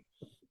even,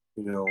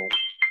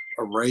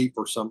 a rape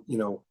or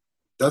something,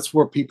 that's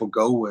where people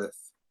go with.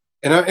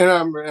 And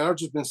I've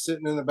just been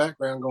sitting in the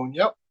background going,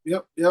 yep.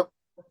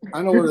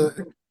 I know what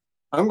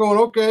I'm going,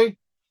 okay,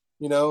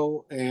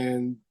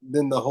 and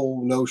then the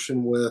whole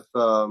notion with,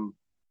 the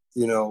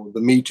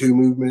Me Too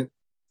movement,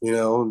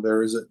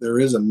 there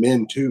is a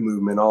Men Too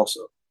movement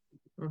also.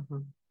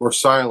 We're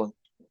silent.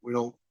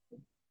 We're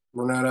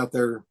not out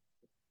there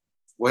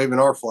waving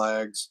our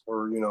flags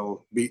or,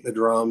 beating the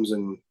drums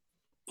and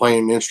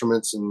playing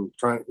instruments and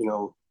trying,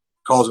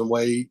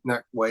 causing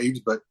not waves,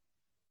 but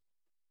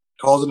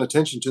causing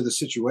attention to the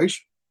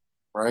situation,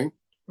 right?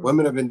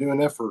 Women have been doing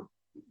that for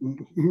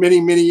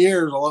many, many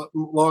years, a lot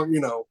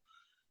long,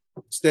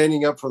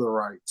 standing up for the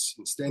rights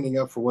and standing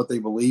up for what they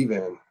believe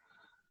in.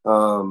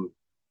 And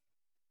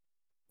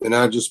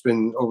I've just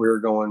been over here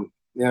going,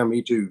 yeah,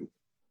 me too.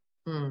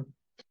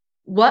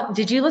 What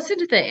did you listen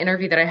to the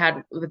interview that I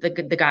had with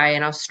the guy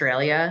in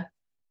Australia?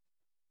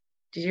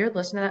 Did you ever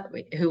listen to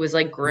that? Who was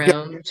like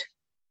groomed?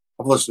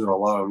 I've listened to a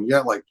lot of them. You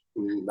got like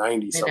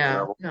 90 something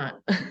of them.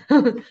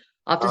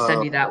 I'll have to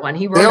send you that one.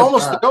 He wrote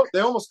they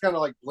almost kind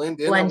of like blend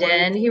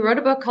in. He wrote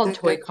a book called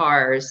Toy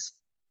Cars.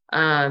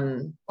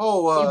 Nate.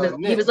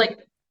 He was like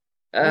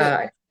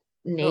Nate?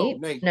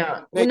 Nate.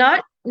 No, Nate.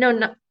 Not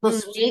Nathan.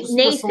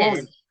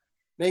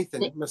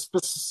 Nathan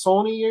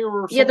Smithsonian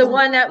or something? Yeah, the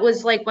one that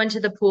was like went to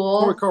the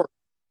pool.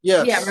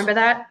 Yes. Yeah, remember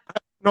that?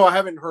 No, I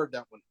haven't heard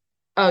that one.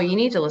 Oh, you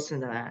need to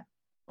listen to that.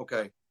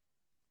 Okay.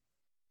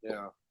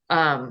 Yeah.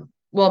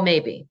 Well,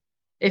 maybe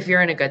if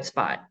you're in a good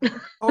spot.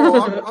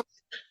 I'm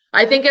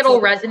I think it'll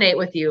resonate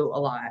with you a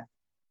lot.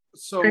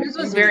 So this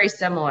was very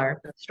similar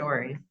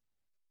story.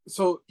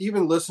 So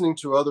even listening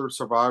to other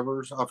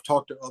survivors, I've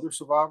talked to other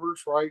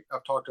survivors, right?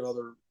 I've talked to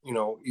other,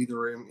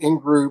 either in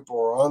group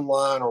or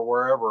online or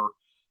wherever.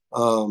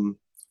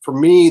 For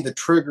me, the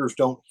triggers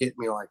don't hit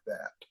me like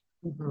that.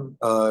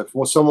 If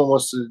someone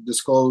wants to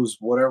disclose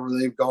whatever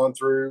they've gone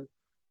through,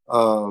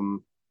 I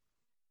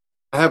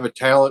have a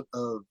talent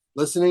of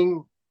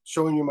listening,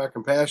 showing you my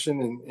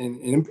compassion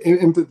and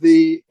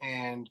empathy,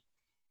 and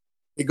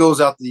it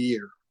goes out the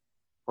ear,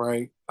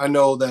 right? I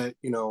know that,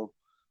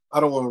 I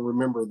don't want to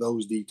remember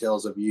those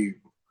details of you.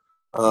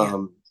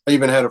 I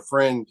even had a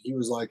friend, he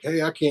was like,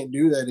 hey, I can't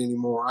do that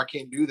anymore. I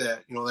can't do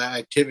that, that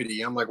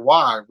activity. I'm like,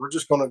 why? We're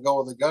just going to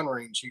go to the gun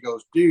range. He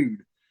goes,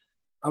 dude,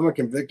 I'm a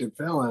convicted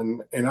felon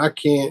and I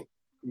can't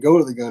go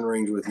to the gun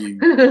range with you.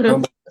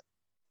 I'm like,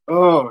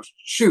 oh,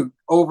 shoot,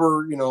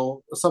 over,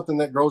 something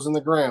that grows in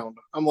the ground.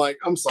 I'm like,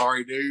 I'm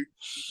sorry, dude.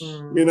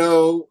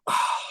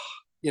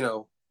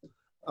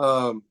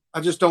 I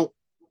just don't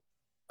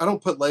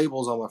put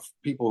labels on my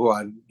people who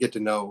I get to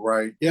know,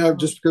 right? Yeah,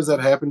 just because that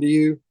happened to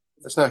you,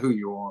 that's not who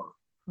you are.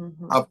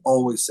 I've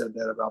always said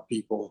that about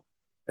people.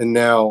 And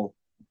now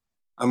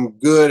I'm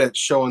good at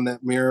showing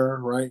that mirror,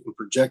 right? And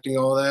projecting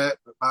all that.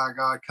 But by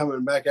God,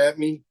 coming back at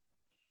me,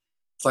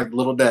 it's like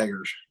little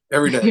daggers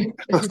every day.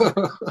 That's the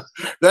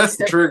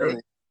triggering.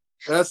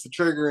 That's the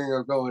triggering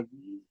of going,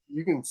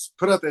 you can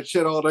put up that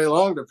shit all day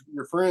long to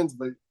your friends,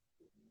 but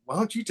why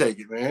don't you take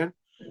it, man?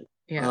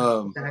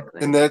 Yeah,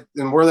 exactly. And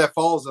where that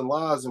falls and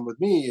lies, and with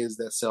me, is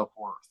that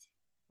self-worth.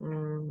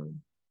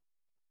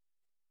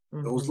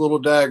 Those little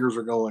daggers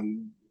are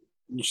going,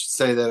 you should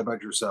say that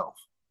about yourself.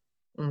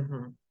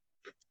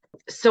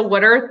 So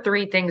what are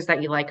 3 things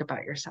that you like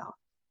about yourself?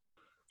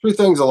 3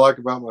 things I like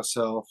about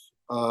myself.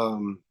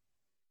 I'm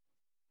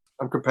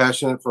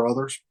compassionate for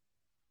others.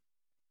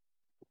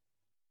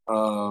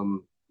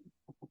 I'm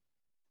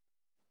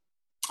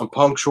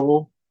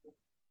punctual,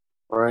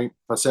 right?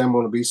 If I say I'm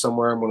going to be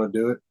somewhere, I'm going to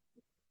do it,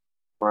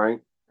 right?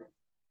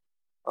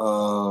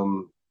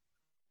 And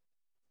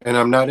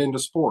I'm not into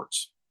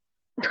sports.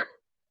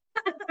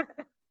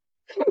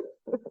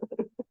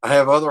 I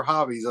have other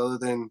hobbies other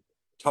than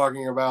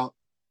talking about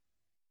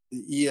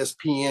the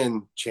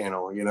ESPN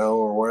channel,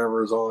 or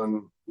whatever is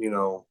on, I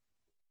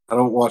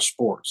don't watch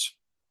sports.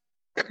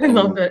 I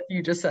love that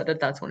you just said that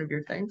that's one of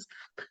your things.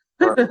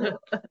 Right.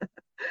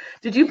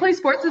 Did you play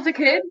sports as a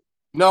kid?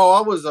 No,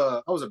 I was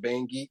a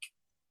band geek.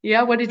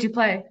 Yeah, what did you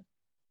play?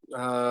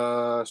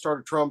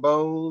 Started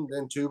trombone,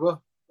 then tuba.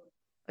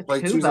 A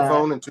Played tuba.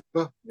 sousaphone and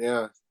tuba.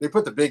 Yeah, they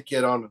put the big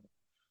kid on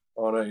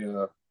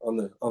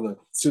the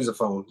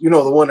sousaphone. You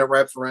know, the one that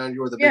wraps around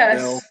you with the big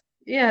bell.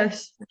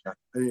 Yes. Yes.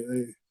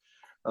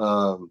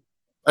 Yeah.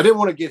 I didn't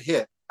want to get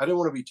hit. I didn't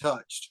want to be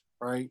touched.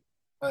 Right.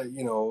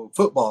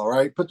 Football.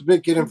 Right. Put the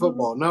big kid in Mhm.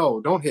 football. No,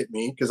 don't hit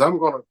me because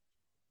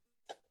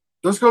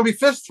there's going to be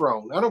fists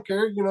thrown. I don't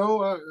care. I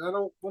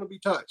don't want to be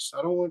touched.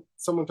 I don't want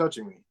someone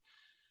touching me.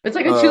 It's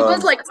like a tuba's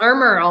Um, like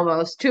armor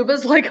almost.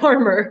 Tuba's like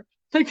armor.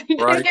 Like you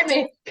can't right. get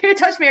me, can't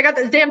touch me. I got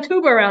this damn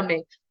tuba around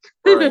me.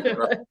 Right.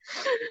 Right.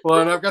 Well,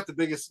 and I've got the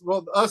biggest.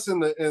 Well, us in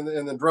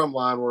the drum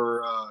line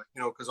were,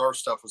 because our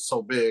stuff was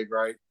so big,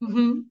 right?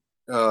 Hmm.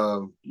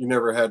 You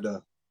never had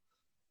to.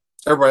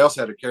 Everybody else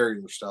had to carry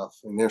their stuff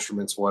and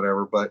instruments,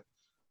 whatever. But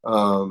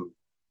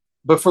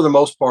for the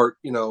most part,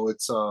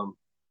 it's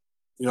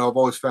I've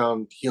always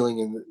found healing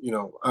in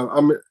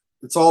I'm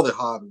it's all the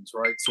hobbies,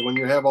 right? So when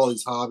you have all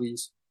these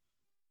hobbies,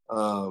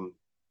 um,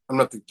 I'm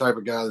not the type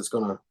of guy that's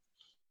gonna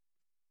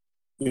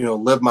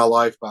live my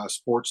life by a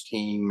sports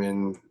team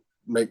and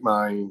make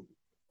my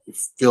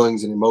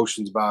feelings and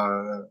emotions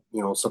by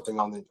something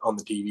on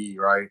the TV,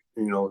 right?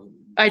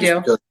 I Just do.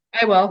 because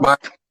I will. my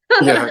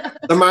yeah,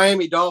 the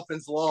Miami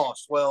Dolphins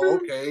lost. Well,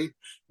 okay,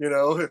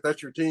 if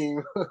that's your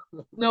team.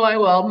 No, I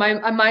will.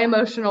 My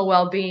emotional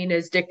well-being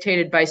is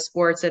dictated by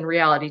sports and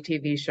reality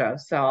TV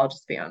shows, so I'll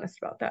just be honest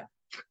about that.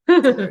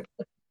 Right.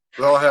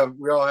 We all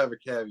have a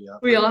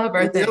caveat, We but all have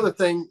our things.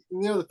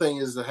 the other thing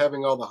is that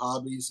having all the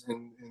hobbies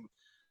and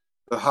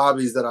the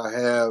hobbies that I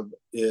have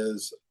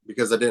is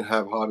because I didn't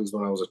have hobbies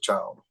when I was a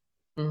child.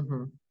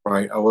 Hmm.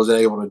 Right, I wasn't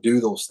able to do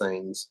those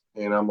things,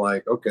 and I'm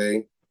like,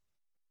 okay,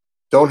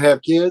 don't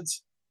have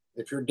kids.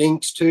 If you're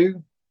dinks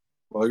too,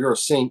 well, you're a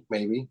sink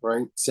maybe,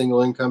 right?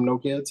 Single income, no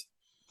kids.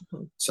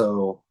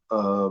 So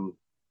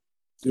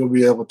you'll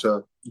be able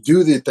to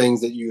do the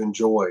things that you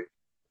enjoy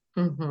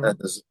Hmm.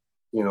 as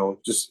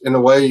just in a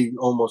way,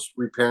 almost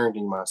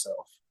reparenting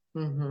myself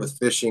Hmm. with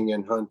fishing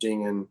and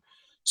hunting and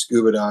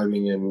scuba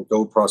diving and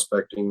gold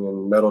prospecting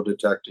and metal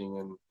detecting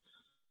and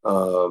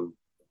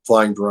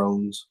flying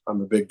drones.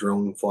 I'm a big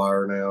drone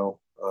flyer now.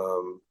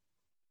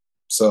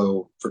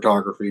 So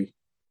photography,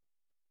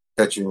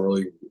 catching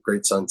really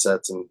great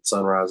sunsets and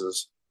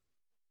sunrises.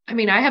 I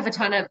mean, I have a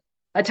ton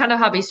of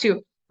hobbies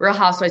too. Real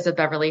Housewives of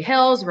Beverly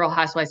Hills, Real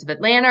Housewives of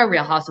Atlanta,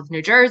 Real House of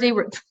New Jersey.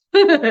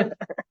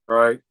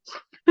 Right.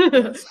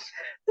 Yes.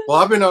 Well,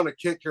 I've been on a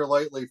kick here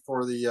lately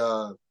for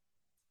the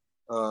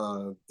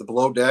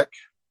Below Deck.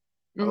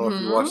 I don't know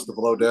if you Hmm. watched the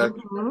Below Deck.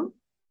 Hmm.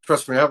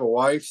 Trust me, I have a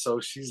wife, so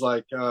she's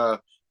like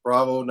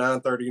Bravo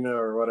 930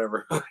 or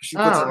whatever. She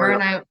puts it Oh, her right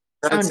and on I.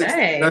 Oh,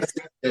 960, nice.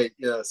 968.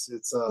 Yes,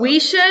 it's We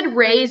should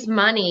raise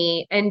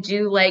money and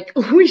do like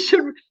we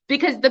should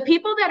because the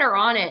people that are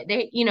on it,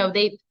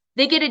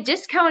 they get a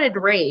discounted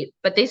rate,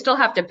 but they still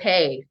have to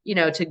pay,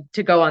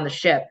 to go on the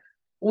ship.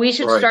 We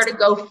should right, start a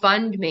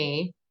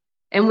GoFundMe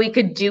and we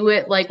could do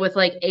it like with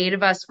like 8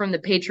 of us from the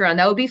Patreon.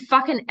 That would be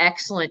fucking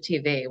excellent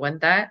TV, wouldn't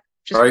that?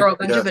 Just right. throw a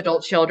bunch of Yes.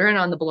 adult children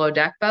on the below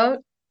deck boat.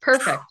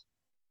 Perfect.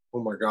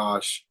 Oh my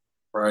gosh.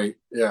 Right.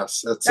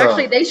 Yes. That's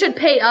Actually, they should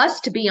pay us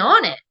to be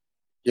on it.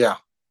 yeah.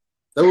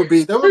 That would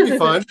be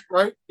fun,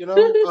 right?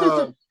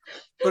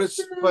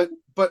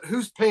 But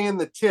who's paying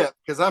the tip?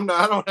 Because I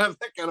don't have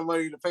that kind of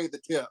money to pay the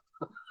tip.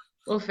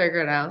 We'll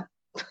figure it out.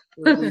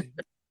 It'll be,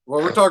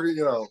 well, we're talking,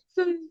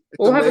 it's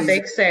We'll have a amazing.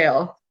 bake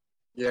sale.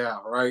 Yeah,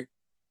 right.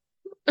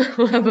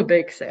 We'll have a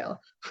bake sale.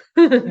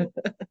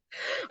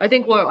 I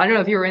think, well, I don't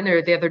know if you were in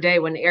there the other day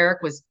when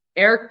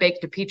Eric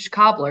baked a peach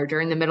cobbler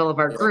during the middle of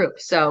our Yeah. group,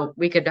 so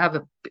we could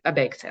have a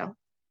bake sale.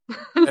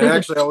 And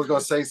actually, I was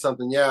going to say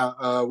something.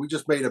 Yeah, we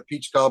just made a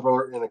peach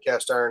cobbler in a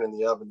cast iron in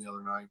the oven the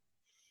other night.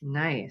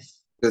 Nice.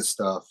 Good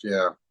stuff.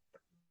 Yeah.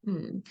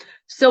 Hmm.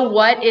 So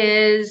what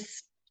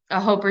is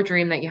a hope or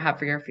dream that you have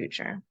for your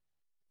future?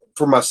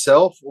 For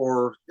myself,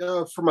 or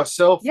for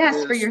myself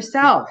Yes, for is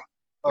yourself.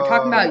 We're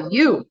talking uh, about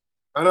you.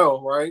 I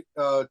know, right?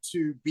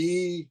 To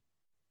be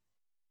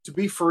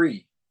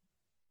free,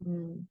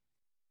 Hmm.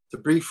 to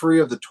be free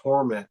of the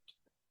torment,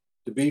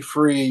 to be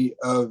free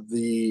of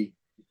the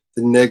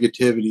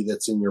negativity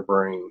that's in your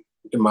brain,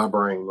 in my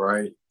brain,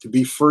 right? To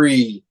be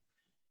free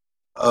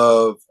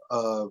of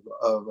of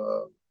of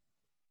uh,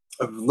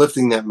 of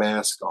lifting that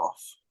mask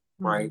off,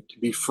 Hmm. right? To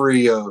be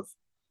free of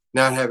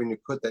not having to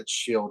put that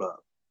shield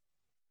up.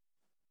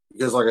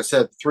 Because, like I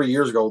said, 3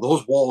 years ago,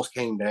 those walls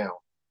came down,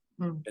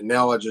 Hmm. and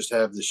now I just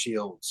have the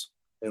shields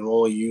and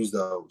only use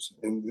those.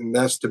 And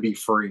that's to be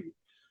free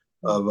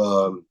of,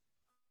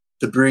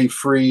 to be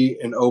free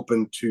and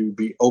open to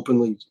be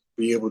openly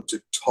be able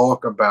to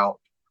talk about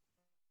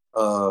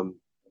um,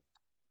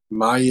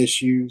 my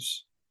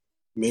issues,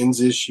 men's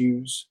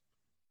issues,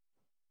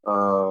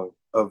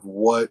 of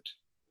what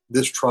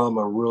this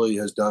trauma really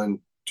has done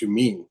to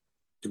me,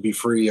 to be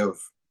free of,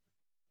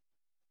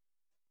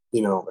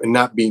 and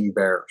not being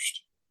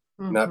embarrassed,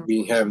 Hmm. not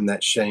being having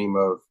that shame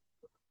of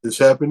this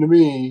happened to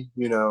me,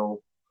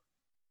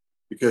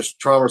 because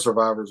trauma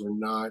survivors are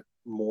not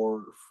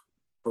more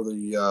for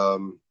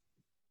the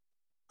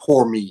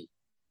poor me.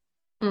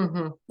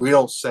 Mm-hmm. We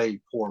don't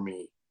say poor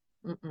me.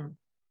 Mm-mm.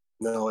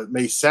 No, it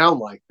may sound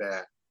like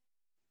that,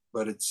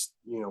 but it's,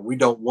 we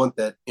don't want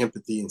that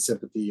empathy and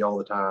sympathy all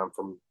the time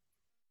from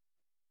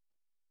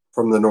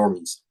the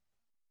normies.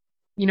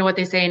 You know what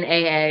they say in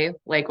AA,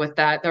 like with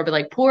that, they'll be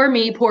like, pour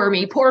me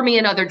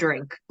another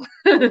drink.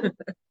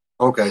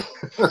 Okay.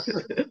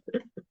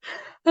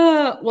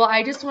 Well,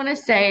 I just want to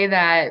say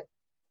that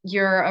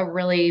you're a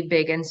really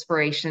big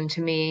inspiration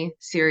to me,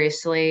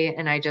 seriously.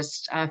 And I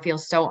just feel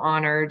so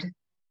honored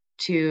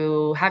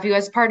to have you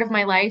as part of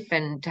my life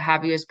and to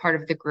have you as part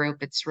of the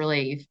group. It's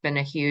really, you've been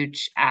a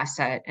huge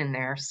asset in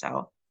there.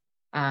 So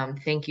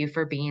thank you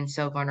for being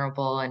so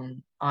vulnerable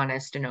and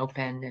honest and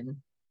open. And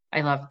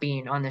I love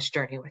being on this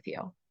journey with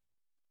you.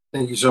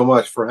 Thank you so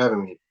much for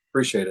having me.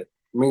 Appreciate it.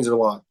 It means a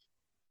lot. It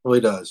really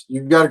does.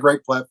 You've got a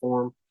great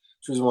platform.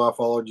 It's the reason why I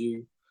followed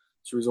you.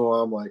 It's the reason why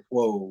I'm like,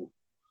 whoa,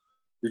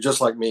 you're just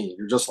like me.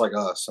 You're just like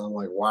us. I'm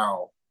like,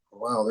 wow,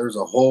 there's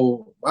a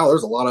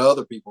lot of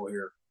other people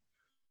here.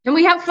 And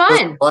we have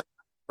fun.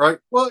 Right.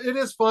 Well, it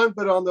is fun,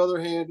 but on the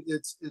other hand,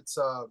 it's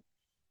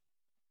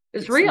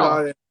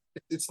real.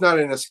 It's not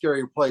in a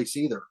scary place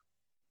either.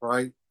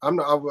 Right.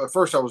 At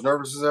first I was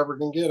nervous as ever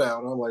can get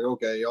out. I'm like,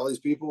 okay, all these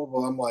people.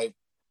 Well, I'm like,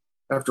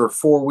 after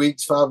 5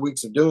 weeks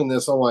of doing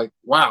this, I'm like,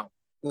 wow,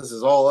 this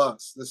is all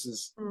us. This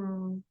is I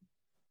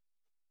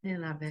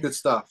love it. Good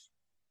stuff.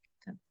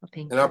 Well,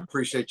 thank you. I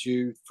appreciate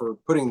you for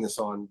putting this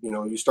on.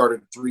 You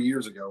started 3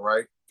 years ago,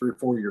 right? 3 or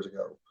 4 years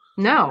ago.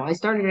 No, I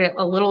started it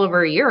a little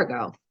over a year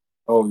ago.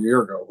 Oh, a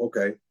year ago.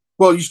 Okay.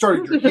 Well, you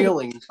started your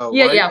healing.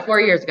 Yeah, right? yeah,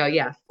 4 years ago.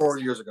 Yeah. 4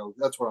 years ago.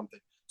 That's what I'm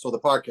thinking. So the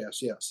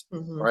podcast, yes.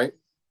 Mm-hmm. Right?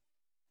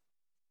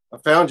 I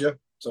found you.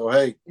 So,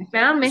 hey. You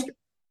found me.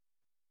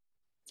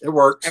 It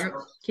works.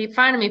 Keep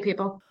finding me,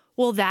 people.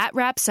 Well, that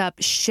wraps up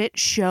Shit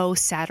Show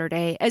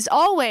Saturday. As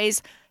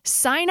always,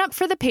 sign up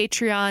for the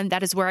Patreon.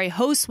 That is where I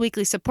host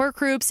weekly support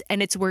groups,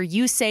 and it's where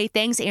you say,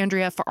 thanks,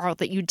 Andrea, for all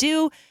that you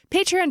do.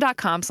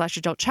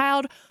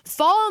 Patreon.com/adultchild.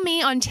 Follow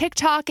me on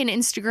TikTok and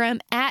Instagram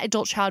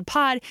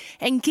 @AdultChildPod,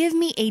 and give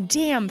me a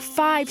damn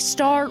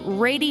 5-star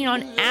rating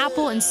on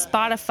Apple and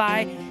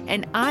Spotify,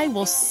 and I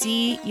will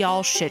see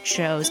y'all shit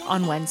shows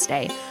on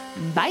Wednesday.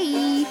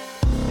 Bye.